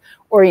safe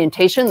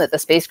orientation, that the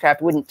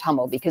spacecraft wouldn't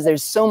tumble, because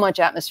there's so much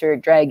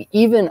atmospheric drag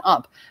even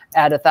up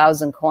at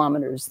 1,000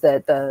 kilometers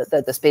that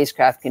the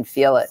spacecraft can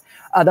feel it.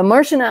 The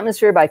Martian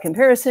atmosphere, by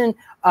comparison,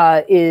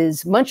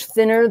 is much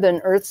thinner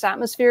than Earth's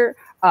atmosphere.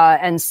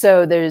 And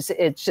so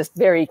it's just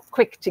very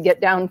quick to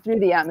get down through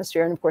the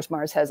atmosphere. And of course,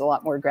 Mars has a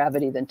lot more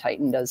gravity than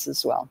Titan does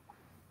as well.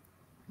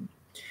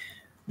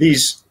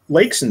 These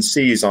lakes and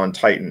seas on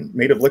Titan,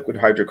 made of liquid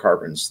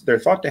hydrocarbons, they're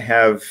thought to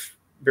have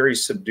very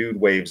subdued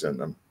waves in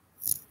them.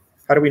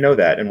 How do we know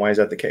that, and why is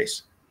that the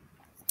case?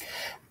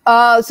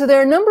 So there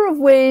are a number of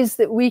ways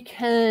that we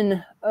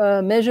can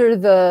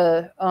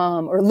measure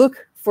or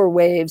look for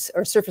waves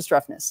or surface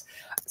roughness.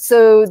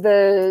 So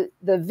the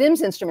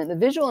VIMS instrument, the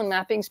Visual and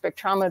Mapping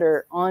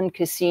Spectrometer on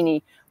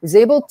Cassini, was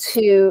able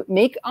to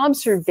make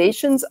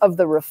observations of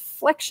the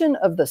reflection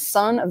of the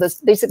sun,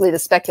 basically the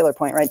specular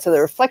point, right? So the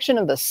reflection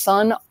of the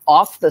sun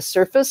off the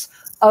surface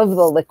of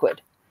the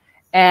liquid.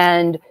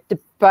 And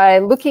by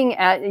looking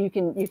at, you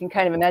can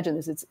kind of imagine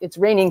this. It's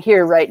raining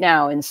here right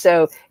now, and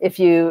so if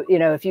you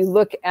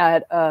look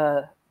at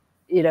a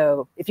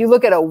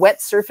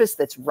wet surface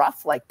that's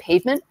rough, like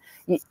pavement,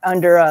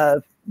 under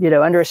a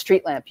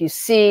street lamp, you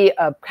see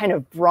a kind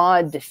of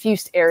broad,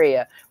 diffuse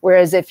area.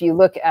 Whereas if you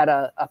look at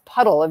a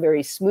puddle, a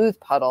very smooth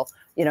puddle,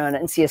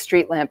 and see a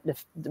street lamp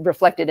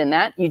reflected in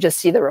that, you just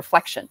see the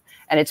reflection,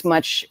 and it's a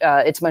much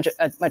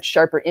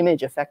sharper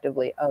image,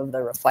 effectively, of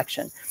the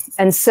reflection.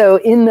 And so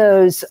in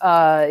those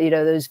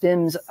those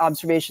VIMS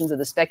observations of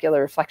the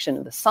specular reflection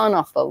of the sun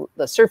off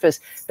the surface,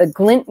 the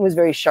glint was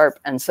very sharp,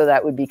 and so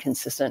that would be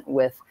consistent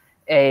with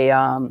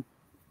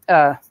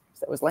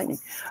that was lightning.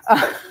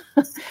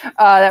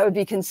 That would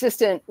be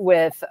consistent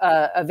with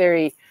a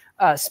very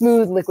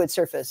smooth liquid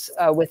surface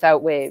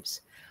without waves.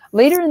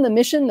 Later in the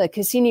mission, the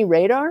Cassini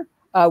radar,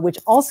 which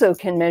also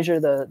can measure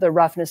the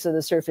roughness of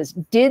the surface,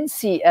 did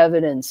see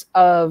evidence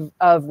of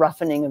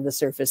roughening of the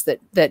surface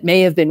that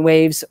may have been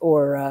waves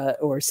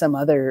or some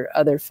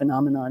other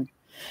phenomenon.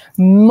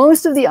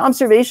 Most of the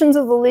observations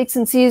of the lakes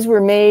and seas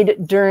were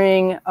made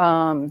during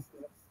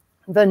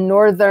the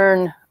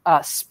northern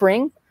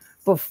spring,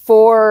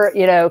 before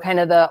kind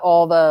of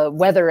all the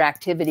weather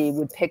activity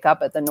would pick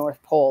up at the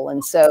North Pole.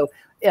 And so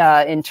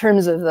in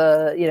terms of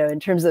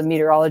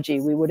meteorology,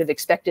 we would have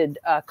expected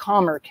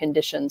calmer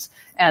conditions,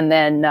 and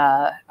then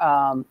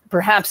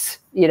perhaps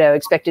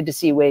expected to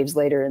see waves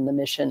later in the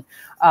mission,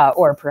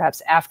 or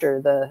perhaps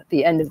after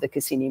the end of the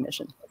Cassini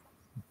mission.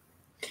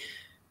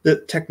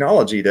 The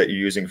technology that you're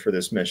using for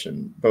this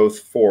mission, both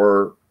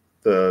for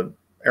the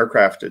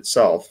aircraft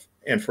itself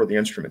and for the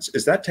instruments,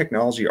 is that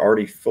technology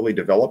already fully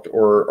developed,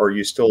 or are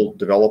you still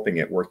developing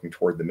it, working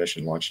toward the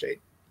mission launch date?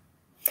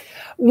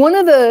 One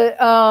of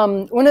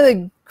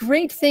the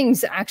great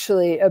things,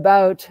 actually,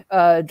 about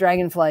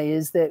Dragonfly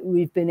is that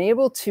we've been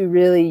able to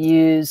really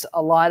use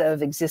a lot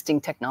of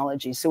existing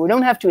technology. So we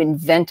don't have to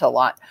invent a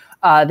lot.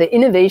 The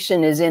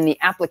innovation is in the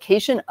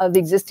application of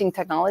existing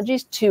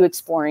technologies to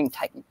exploring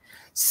Titan.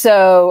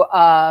 So,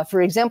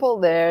 for example,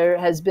 there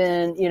has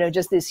been,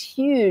 just this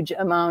huge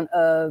amount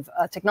of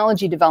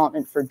technology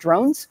development for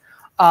drones,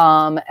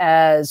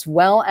 as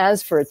well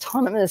as for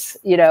autonomous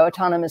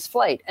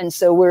flight. And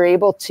so we're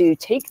able to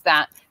take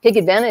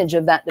advantage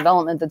of that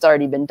development that's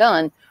already been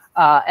done,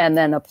 and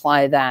then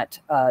apply that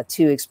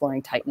to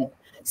exploring Titan.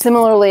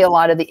 Similarly, a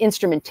lot of the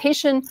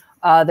instrumentation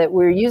that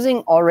we're using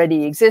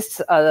already exists.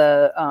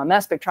 The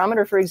mass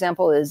spectrometer, for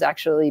example, is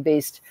actually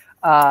based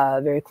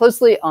very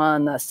closely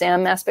on the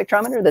SAM mass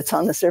spectrometer that's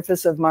on the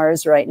surface of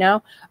Mars right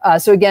now.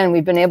 So again,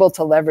 we've been able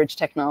to leverage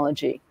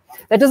technology.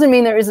 That doesn't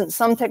mean there isn't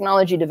some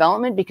technology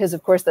development, because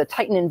of course the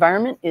Titan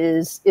environment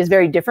is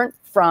very different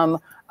from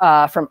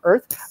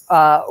Earth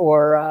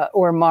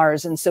or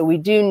Mars, and so we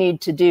do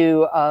need to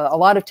do a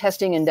lot of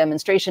testing and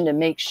demonstration to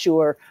make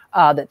sure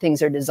that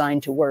things are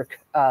designed to work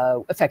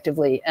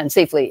effectively and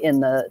safely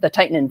in the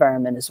Titan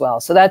environment as well.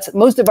 So that's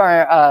most of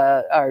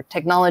our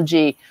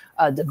technology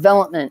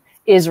development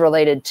is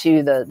related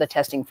to the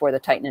testing for the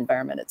Titan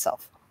environment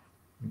itself.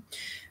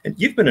 And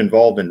you've been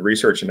involved in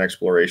research and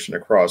exploration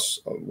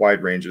across a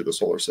wide range of the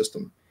solar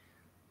system.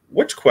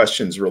 Which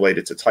questions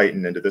related to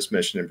Titan and to this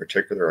mission in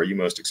particular are you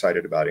most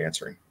excited about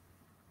answering?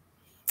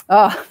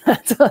 Oh,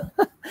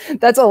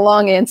 that's a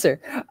long answer.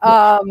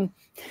 I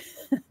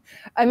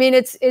mean,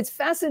 it's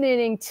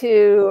fascinating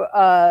to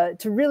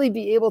really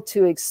be able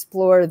to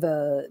explore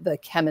the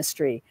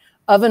chemistry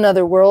of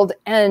another world,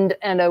 and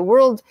a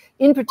world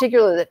in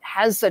particular that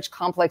has such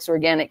complex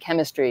organic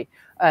chemistry.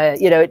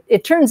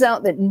 It turns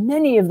out that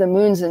many of the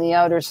moons in the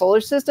outer solar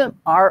system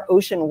are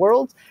ocean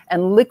worlds,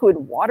 and liquid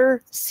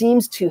water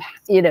seems to,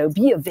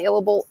 be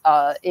available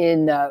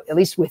at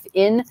least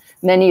within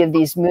many of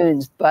these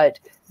moons. But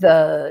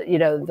the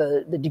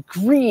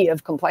degree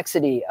of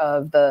complexity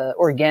of the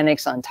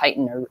organics on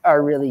Titan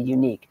are really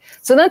unique.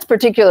 So that's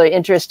particularly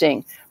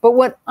interesting. But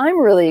what I'm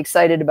really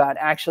excited about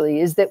actually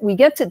is that we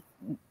get to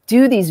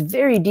do these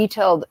very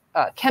detailed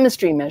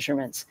chemistry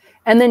measurements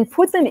and then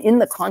put them in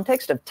the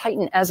context of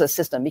Titan as a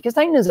system, because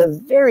Titan is a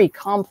very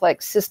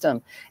complex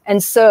system.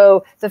 And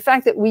so the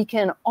fact that we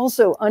can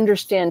also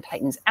understand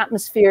Titan's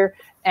atmosphere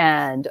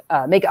and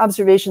make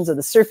observations of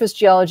the surface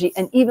geology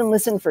and even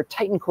listen for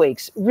Titan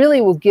quakes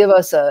really will give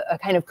us a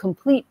kind of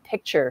complete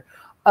picture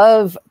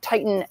of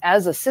Titan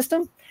as a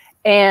system,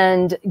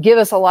 and give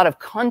us a lot of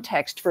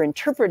context for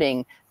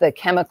interpreting the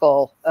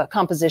chemical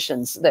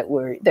compositions that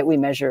we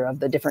measure of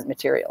the different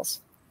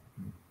materials.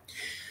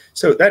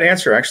 So that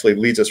answer actually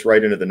leads us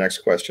right into the next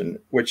question,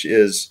 which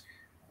is,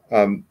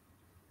 to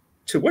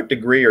what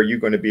degree are you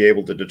going to be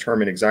able to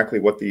determine exactly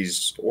what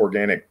these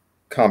organic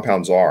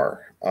compounds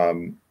are?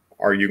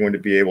 Are you going to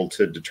be able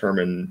to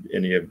determine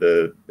any of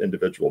the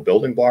individual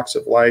building blocks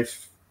of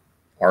life,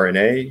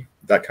 RNA,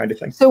 that kind of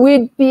thing? So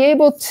we'd be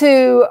able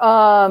to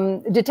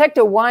detect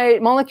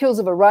molecules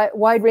of a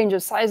wide range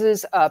of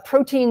sizes.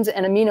 Proteins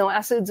and amino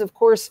acids, of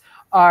course,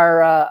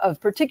 are of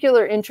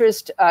particular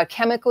interest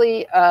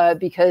chemically,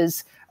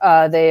 because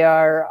they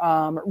are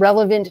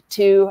relevant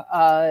to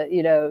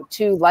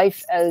to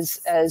life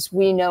as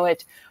we know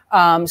it.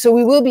 So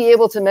we will be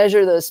able to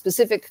measure the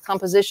specific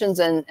compositions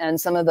and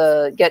some of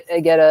the get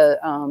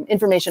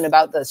information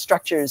about the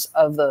structures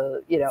of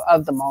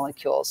the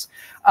molecules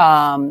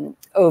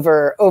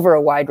over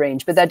a wide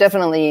range. But that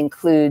definitely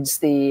includes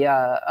things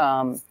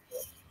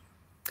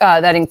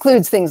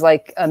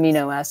like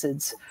amino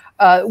acids.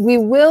 We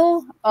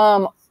will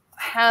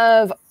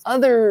have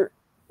other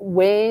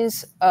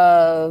ways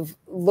of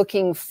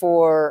looking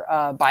for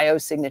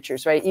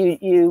biosignatures, right?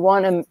 You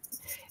want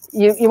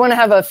to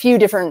have a few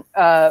different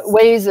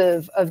ways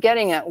of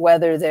getting at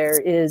whether there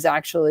is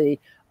actually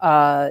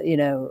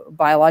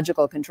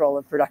biological control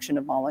of production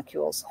of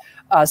molecules.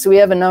 So we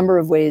have a number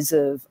of ways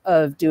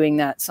of doing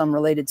that, some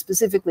related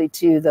specifically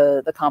to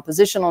the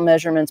compositional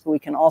measurements, but we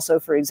can also,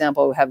 for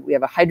example, we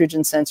have a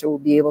hydrogen sensor. We'll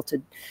be able to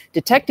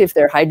detect if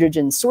they're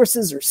hydrogen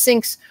sources or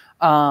sinks,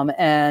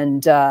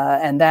 and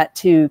that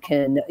too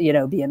can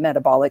be a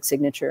metabolic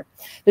signature.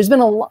 There's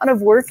been a lot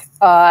of work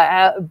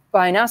by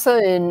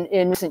NASA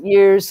in recent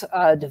years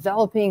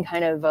developing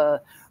kind of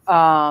the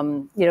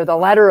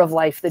ladder of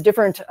life, the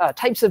different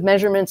types of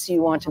measurements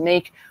you want to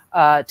make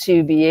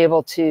to be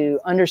able to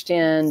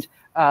understand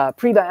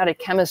pre-biotic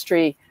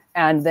chemistry,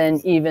 and then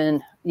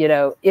even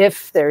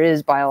if there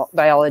is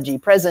biology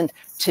present,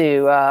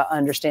 to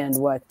understand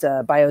what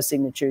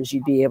biosignatures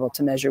you'd be able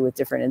to measure with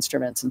different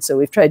instruments. And so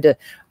we've tried to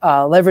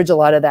leverage a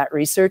lot of that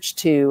research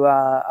to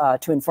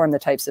inform the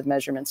types of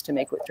measurements to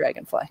make with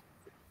Dragonfly.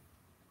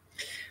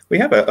 We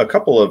have a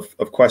couple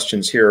of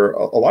questions here.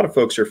 A lot of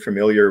folks are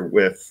familiar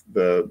with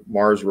the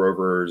Mars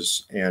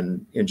rovers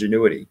and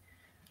Ingenuity.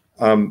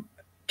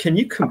 Can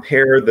you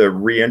compare the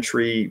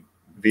reentry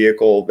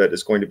vehicle that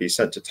is going to be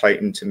sent to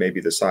Titan to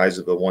maybe the size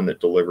of the one that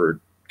delivered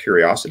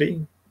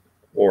Curiosity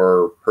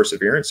or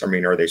Perseverance? I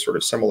mean, are they sort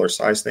of similar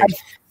size things?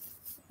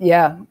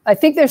 Yeah, I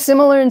think they're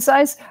similar in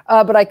size,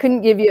 but I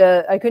couldn't give you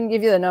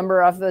the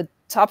number off the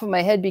top of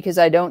my head because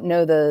I don't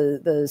know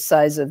the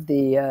size of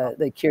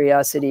the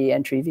Curiosity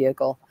entry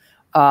vehicle.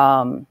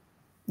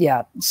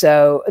 Yeah,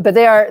 so but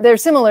they're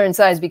similar in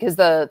size because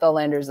the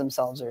landers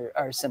themselves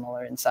are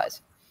similar in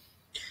size.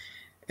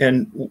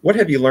 And what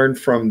have you learned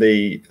from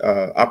the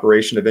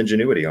operation of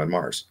Ingenuity on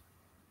Mars?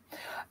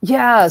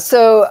 Yeah,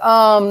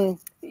 so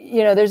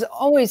you know, there's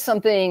always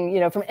something, you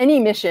know, from any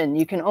mission,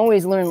 you can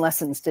always learn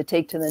lessons to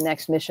take to the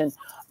next mission.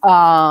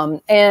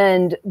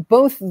 And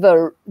both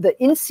the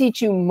in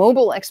situ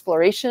mobile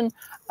exploration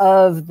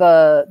of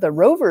the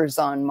rovers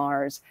on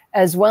Mars,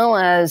 as well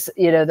as,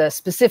 you know, the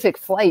specific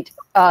flight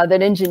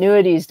that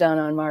Ingenuity's done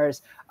on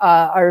Mars,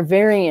 are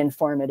very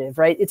informative,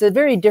 right? It's a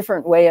very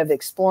different way of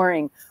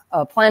exploring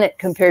a planet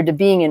compared to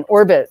being in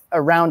orbit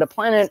around a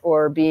planet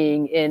or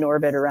being in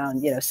orbit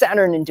around, you know,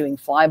 Saturn and doing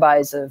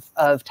flybys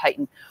of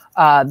Titan.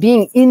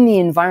 Being in the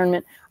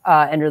environment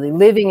and really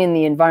living in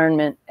the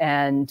environment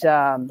and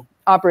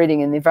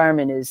operating in the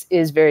environment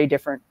is very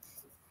different.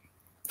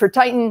 For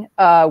Titan,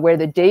 where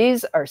the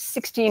days are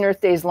 16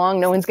 Earth days long,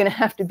 no one's going to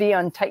have to be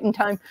on Titan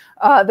time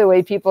the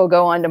way people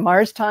go on to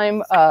Mars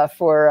time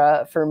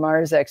for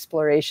Mars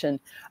exploration.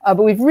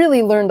 But we've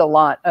really learned a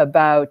lot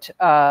about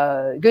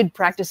good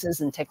practices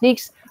and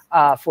techniques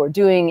for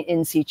doing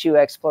in situ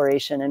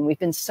exploration, and we've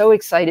been so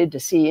excited to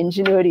see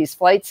Ingenuity's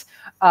flights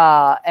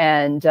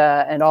and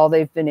all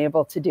they've been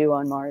able to do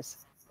on Mars.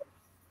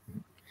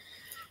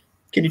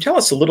 Can you tell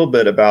us a little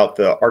bit about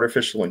the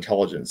artificial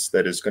intelligence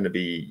that is going to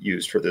be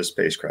used for this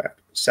spacecraft?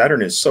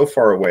 Saturn is so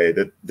far away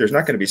that there's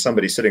not going to be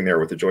somebody sitting there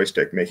with a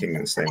joystick making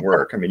this thing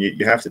work. I mean,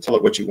 you have to tell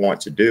it what you want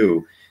to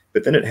do,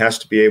 but then it has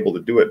to be able to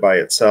do it by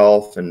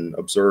itself and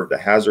observe the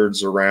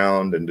hazards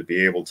around and to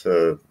be able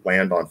to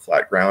land on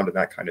flat ground and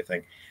that kind of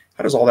thing.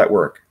 How does all that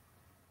work?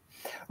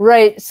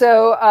 Right.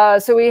 So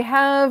so we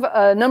have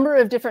a number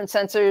of different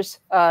sensors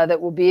that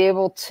will be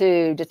able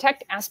to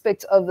detect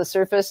aspects of the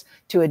surface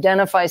to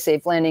identify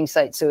safe landing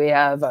sites. So we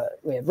have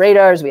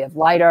radars, we have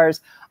lidars,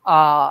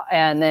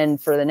 and then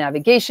for the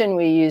navigation,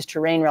 we use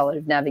terrain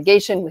relative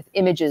navigation with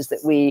images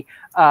that we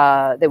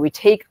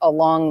take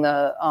along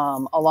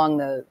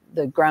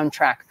the ground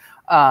track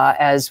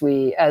as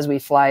we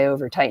fly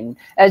over Titan.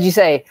 As you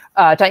say,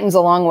 Titan's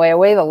a long way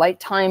away. The light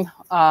time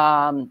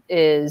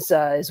is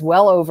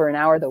well over an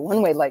hour. The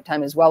one-way light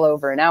time is well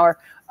over an hour.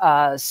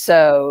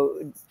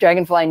 So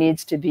Dragonfly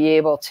needs to be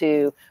able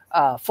to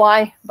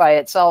fly by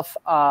itself,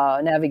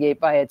 navigate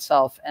by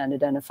itself, and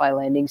identify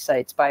landing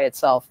sites by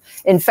itself.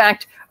 In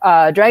fact,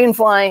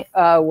 Dragonfly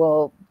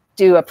will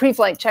do a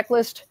pre-flight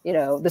checklist, you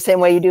know, the same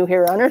way you do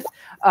here on Earth.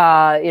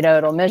 You know,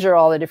 it'll measure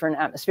all the different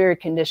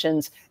atmospheric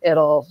conditions.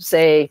 It'll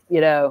say,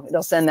 you know,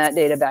 it'll send that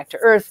data back to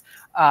Earth.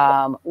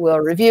 We'll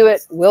review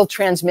it. We'll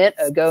transmit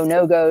a go,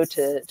 no go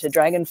to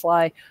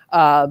Dragonfly.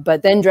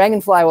 But then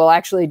Dragonfly will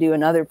actually do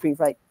another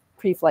pre-flight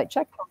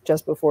check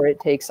just before it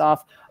takes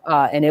off.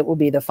 And it will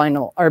be the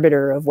final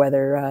arbiter of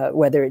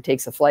whether it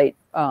takes a flight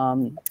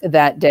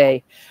that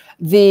day.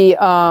 The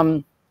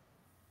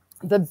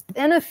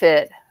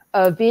benefit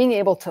of being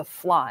able to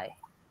fly,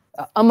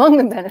 among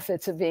the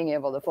benefits of being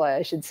able to fly,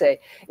 I should say,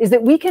 is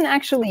that we can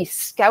actually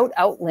scout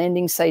out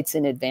landing sites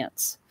in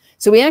advance.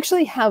 So we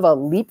actually have a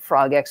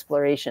leapfrog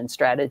exploration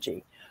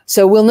strategy.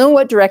 So we'll know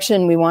what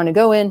direction we want to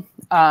go in,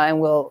 and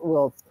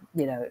we'll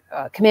you know,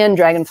 command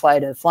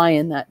Dragonfly to fly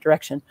in that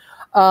direction.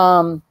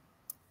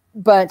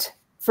 But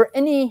from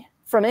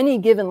any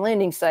given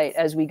landing site,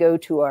 as we go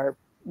to our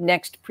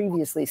next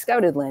previously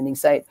scouted landing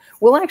site,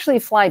 we'll actually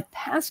fly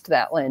past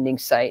that landing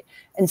site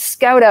and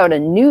scout out a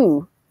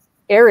new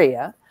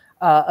area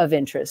of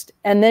interest,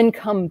 and then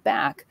come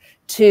back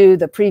to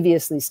the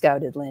previously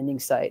scouted landing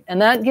site.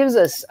 And that gives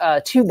us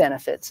two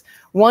benefits.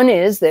 One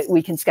is that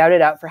we can scout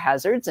it out for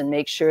hazards and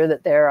make sure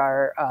that there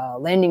are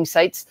landing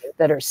sites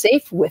that are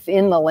safe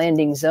within the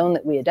landing zone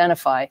that we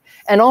identify.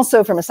 And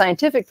also from a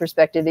scientific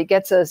perspective, it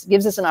gives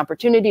us an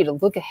opportunity to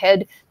look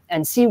ahead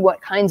and see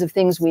what kinds of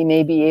things we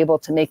may be able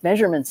to make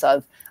measurements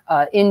of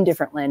in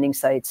different landing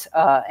sites,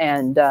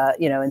 and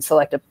you know, and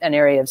select an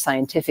area of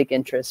scientific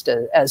interest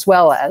as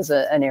well as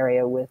an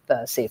area with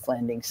safe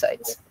landing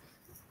sites.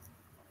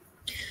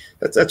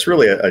 That's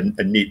really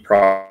a neat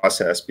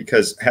process,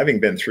 because having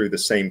been through the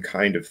same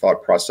kind of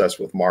thought process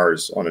with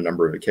Mars on a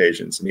number of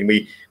occasions, I mean,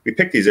 we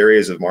pick these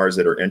areas of Mars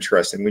that are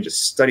interesting. We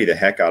just study the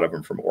heck out of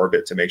them from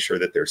orbit to make sure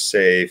that they're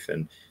safe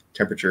and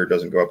temperature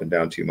doesn't go up and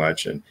down too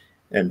much, and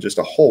just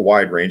a whole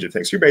wide range of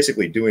things. So you're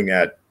basically doing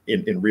that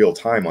in real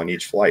time on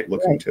each flight,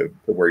 looking to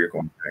where you're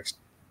going next.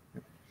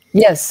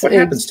 Yes, what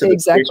happens to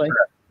exactly. the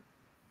spacecraft?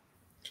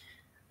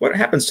 What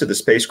happens to the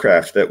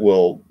spacecraft that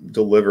will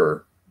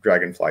deliver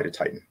Dragonfly to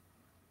Titan?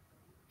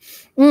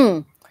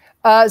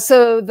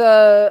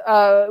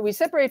 So we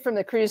separate from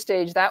the cruise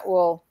stage. That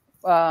will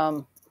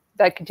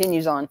that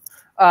continues on.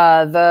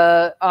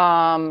 The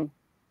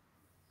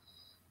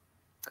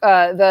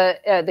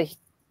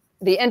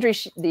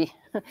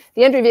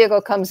entry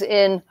vehicle comes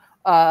in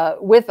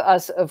with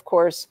us, of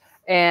course,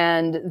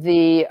 and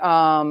the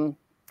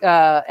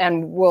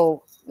and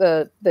will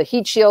the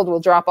heat shield will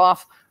drop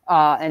off,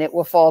 and it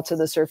will fall to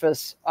the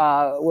surface,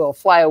 will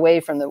fly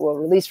away will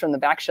release from the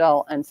back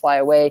shell and fly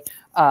away,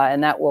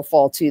 and that will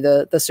fall to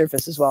the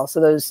surface as well. So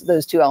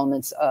those two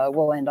elements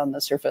will land on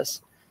the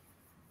surface.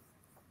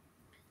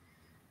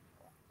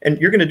 And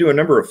you're going to do a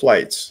number of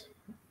flights.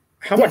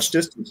 How much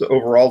distance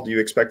overall do you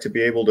expect to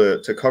be able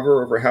to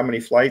cover over how many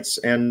flights?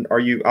 And are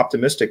you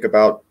optimistic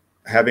about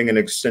having an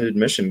extended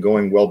mission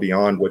going well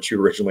beyond what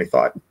you originally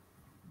thought?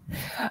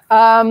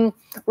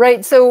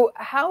 Right. So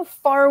how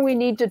far we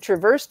need to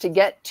traverse to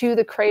get to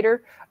the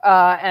crater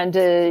and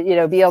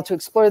to be able to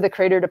explore the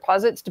crater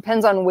deposits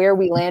depends on where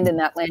we land in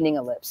that landing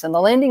ellipse. And the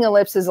landing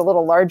ellipse is a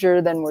little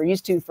larger than we're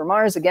used to for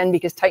Mars, again,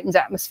 because Titan's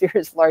atmosphere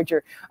is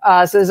larger.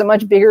 So there's a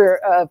much bigger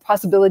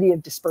possibility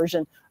of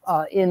dispersion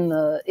in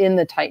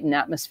the Titan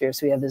atmosphere.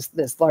 So we have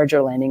this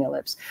larger landing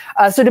ellipse.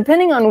 So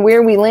depending on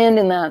where we land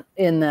in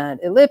that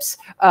ellipse,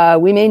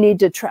 we may need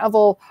to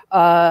travel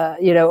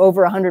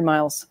over 100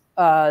 miles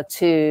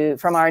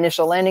from our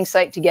initial landing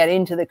site to get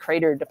into the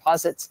crater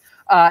deposits.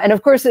 And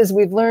of course, as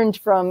we've learned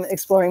from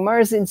exploring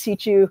Mars in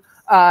situ,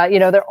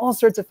 there are all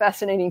sorts of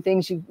fascinating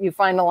things you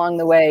find along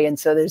the way. And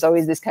so there's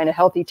always this kind of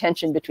healthy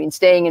tension between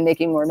staying and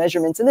making more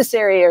measurements in this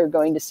area or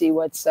going to see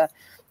what's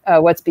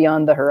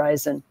beyond the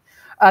horizon.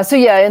 So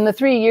yeah, in the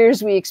 3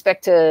 years, we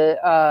expect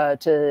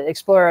to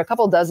explore a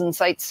couple dozen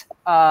sites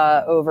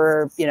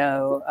over,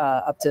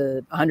 up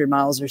to 100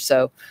 miles or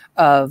so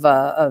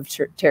of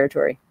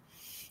territory.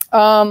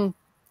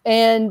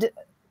 And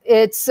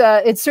it's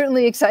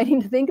certainly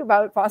exciting to think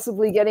about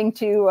possibly getting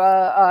to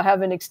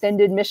have an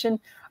extended mission.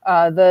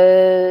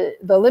 The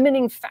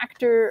limiting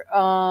factor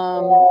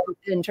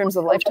in terms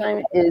of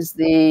lifetime is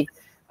the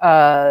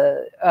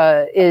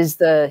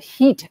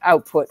heat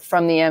output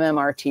from the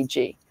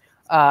MMRTG.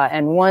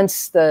 And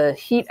once the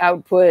heat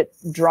output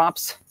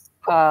drops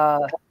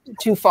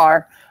too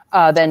far,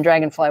 then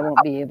Dragonfly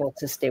won't be able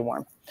to stay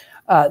warm.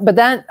 But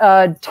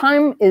that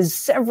time is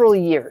several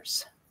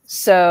years.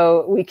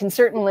 So we can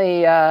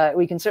certainly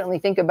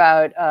think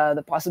about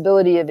the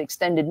possibility of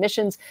extended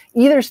missions,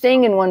 either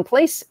staying in one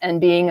place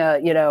and being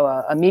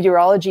a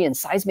meteorology and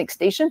seismic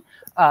station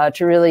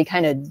to really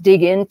kind of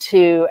dig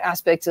into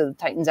aspects of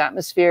Titan's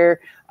atmosphere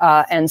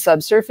and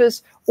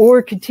subsurface,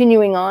 or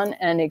continuing on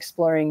and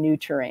exploring new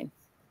terrain.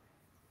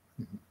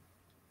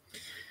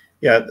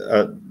 Yeah,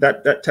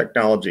 that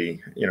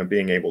technology,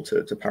 being able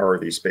to power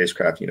these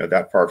spacecraft,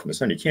 that far from the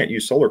sun, you can't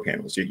use solar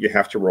panels. You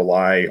have to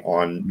rely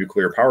on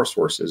nuclear power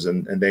sources,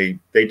 and they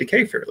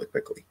decay fairly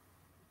quickly.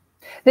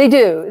 They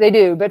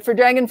do. But for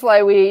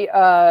Dragonfly,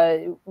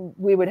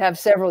 we would have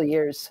several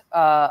years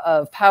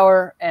of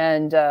power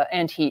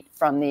and heat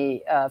from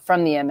the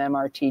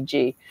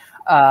MMRTG.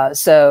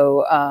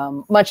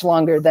 So much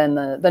longer than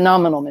the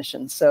nominal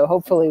missions. So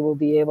hopefully we'll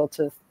be able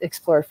to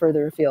explore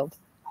further afield.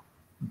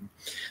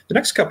 The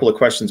next couple of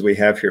questions we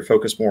have here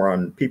focus more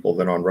on people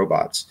than on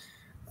robots.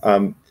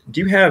 Do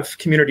you have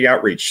community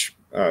outreach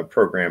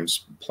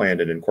programs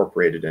planned and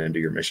incorporated into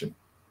your mission?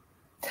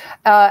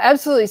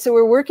 Absolutely. So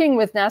we're working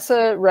with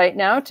NASA right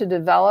now to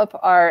develop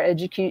our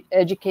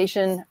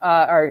education,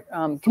 our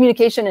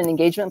communication and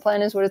engagement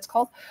plan is what it's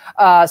called.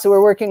 So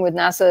we're working with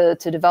NASA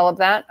to develop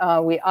that.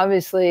 We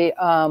obviously,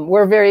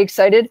 we're very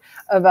excited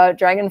about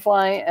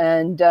Dragonfly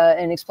and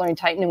exploring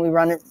Titan, and we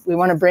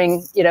want to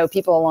bring,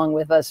 people along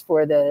with us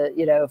for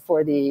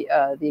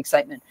the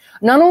excitement,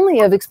 not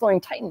only of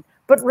exploring Titan,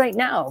 but right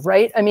now,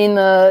 right? I mean,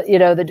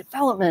 the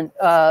development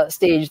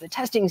stage, the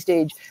testing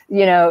stage,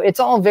 it's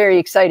all very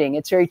exciting.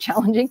 It's very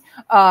challenging,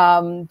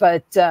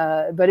 but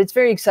it's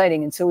very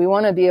exciting. And so we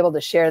want to be able to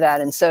share that.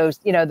 And so,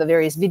 the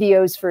various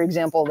videos, for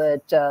example,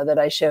 that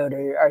I showed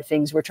are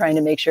things we're trying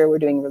to make sure we're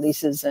doing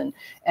releases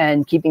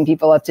and keeping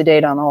people up to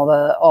date on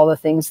all the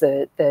things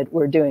that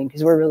we're doing,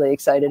 because we're really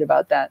excited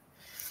about that.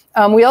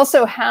 We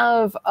also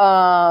have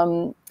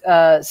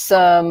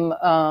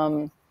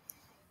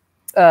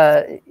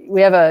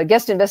we have a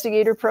guest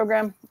investigator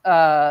program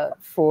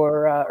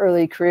for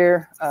early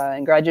career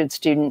and graduate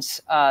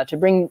students to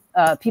bring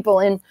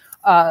people in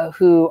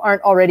who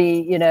aren't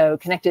already,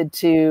 connected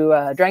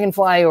to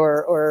Dragonfly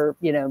or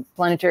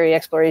planetary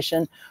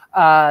exploration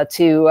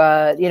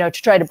to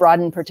try to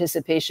broaden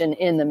participation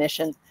in the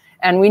mission.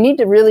 And we need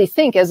to really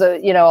think as a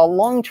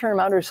long-term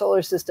outer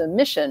solar system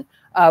mission.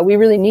 We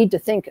really need to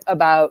think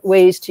about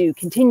ways to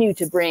continue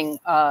to bring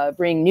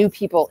new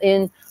people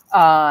in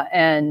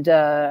and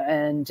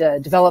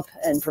develop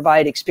and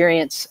provide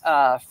experience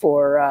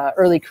for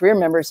early career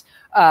members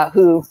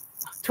who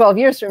 12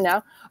 years from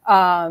now,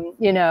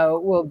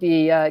 will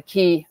be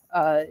key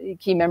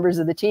members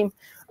of the team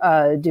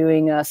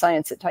doing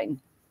science at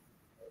Titan.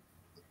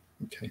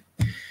 Okay.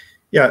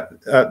 Yeah,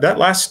 that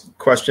last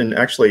question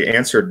actually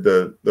answered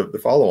the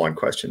follow-on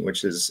question,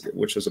 which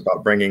was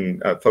about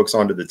bringing folks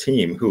onto the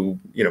team who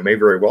may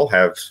very well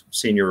have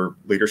senior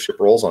leadership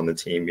roles on the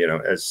team,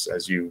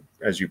 as you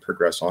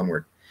progress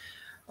onward.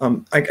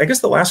 I guess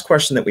the last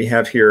question that we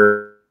have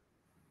here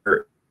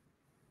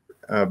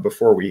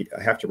before we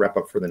have to wrap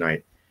up for the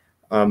night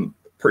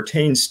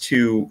pertains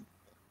to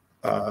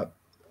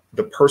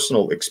the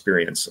personal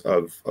experience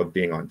of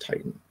being on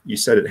Titan. You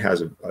said it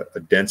has a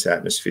dense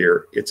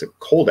atmosphere. It's a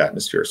cold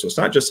atmosphere. So it's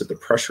not just that the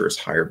pressure is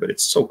higher, but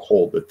it's so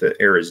cold that the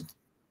air is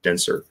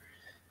denser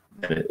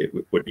than it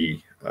would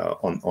be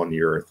on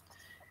the Earth.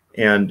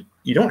 And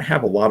you don't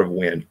have a lot of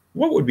wind.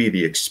 What would be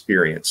the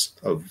experience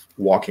of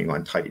walking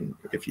on Titan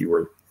if you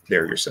were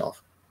there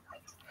yourself?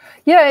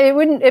 Yeah,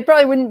 it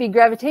probably wouldn't be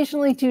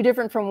gravitationally too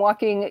different from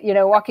walking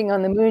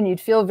on the moon. You'd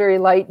feel very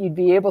light. You'd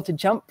be able to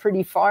jump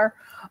pretty far.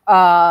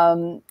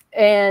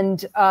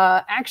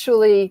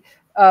 Actually,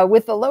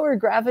 with the lower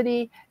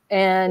gravity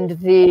and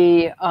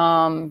the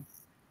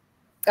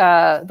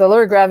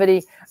lower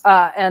gravity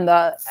and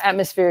the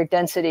atmospheric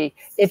density,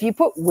 if you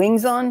put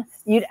wings on,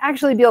 you'd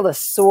actually be able to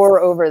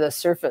soar over the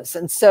surface.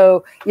 And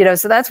so,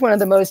 so that's one of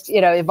the most,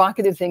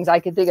 evocative things I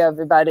could think of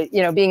about it,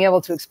 being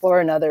able to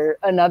explore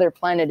another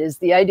planet, is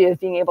the idea of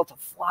being able to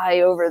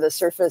fly over the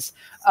surface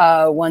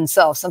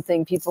oneself,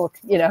 something people,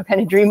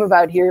 kind of dream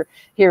about here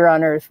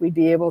on Earth. We'd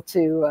be able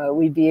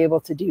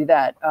to do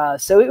that.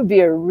 So it would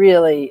be a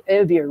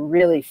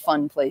really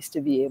fun place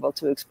to be able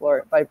to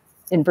explore it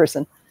in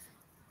person.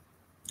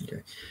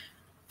 Okay.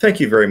 Thank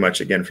you very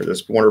much again for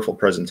this wonderful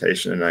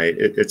presentation. And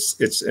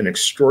it's an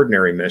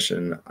extraordinary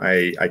mission.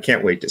 I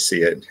can't wait to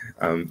see it.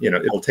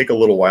 It'll take a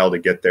little while to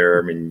get there.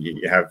 I mean,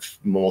 you have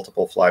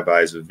multiple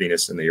flybys of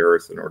Venus and the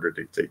Earth in order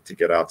to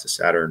get out to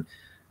Saturn.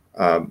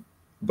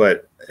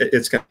 But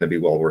it's going to be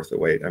well worth the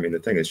wait. I mean, the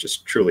thing is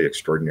just truly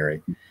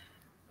extraordinary.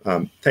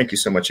 Thank you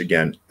so much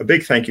again. A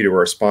big thank you to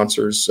our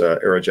sponsors,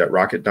 Aerojet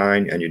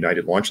Rocketdyne and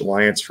United Launch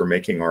Alliance, for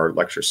making our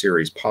lecture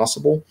series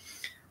possible.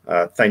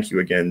 Thank you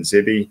again,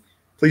 Zibi.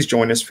 Please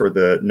join us for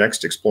the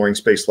next Exploring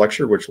Space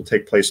lecture, which will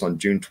take place on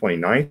June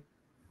 29th.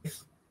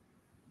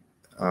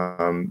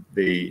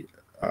 The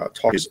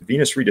talk is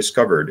Venus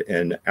Rediscovered,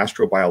 an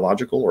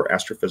Astrobiological or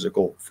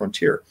Astrophysical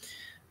Frontier.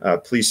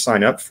 Please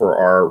sign up for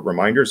our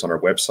reminders on our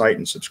website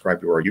and subscribe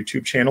to our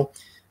YouTube channel.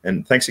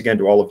 And thanks again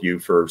to all of you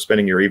for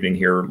spending your evening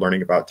here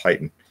learning about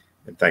Titan.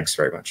 And thanks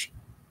very much.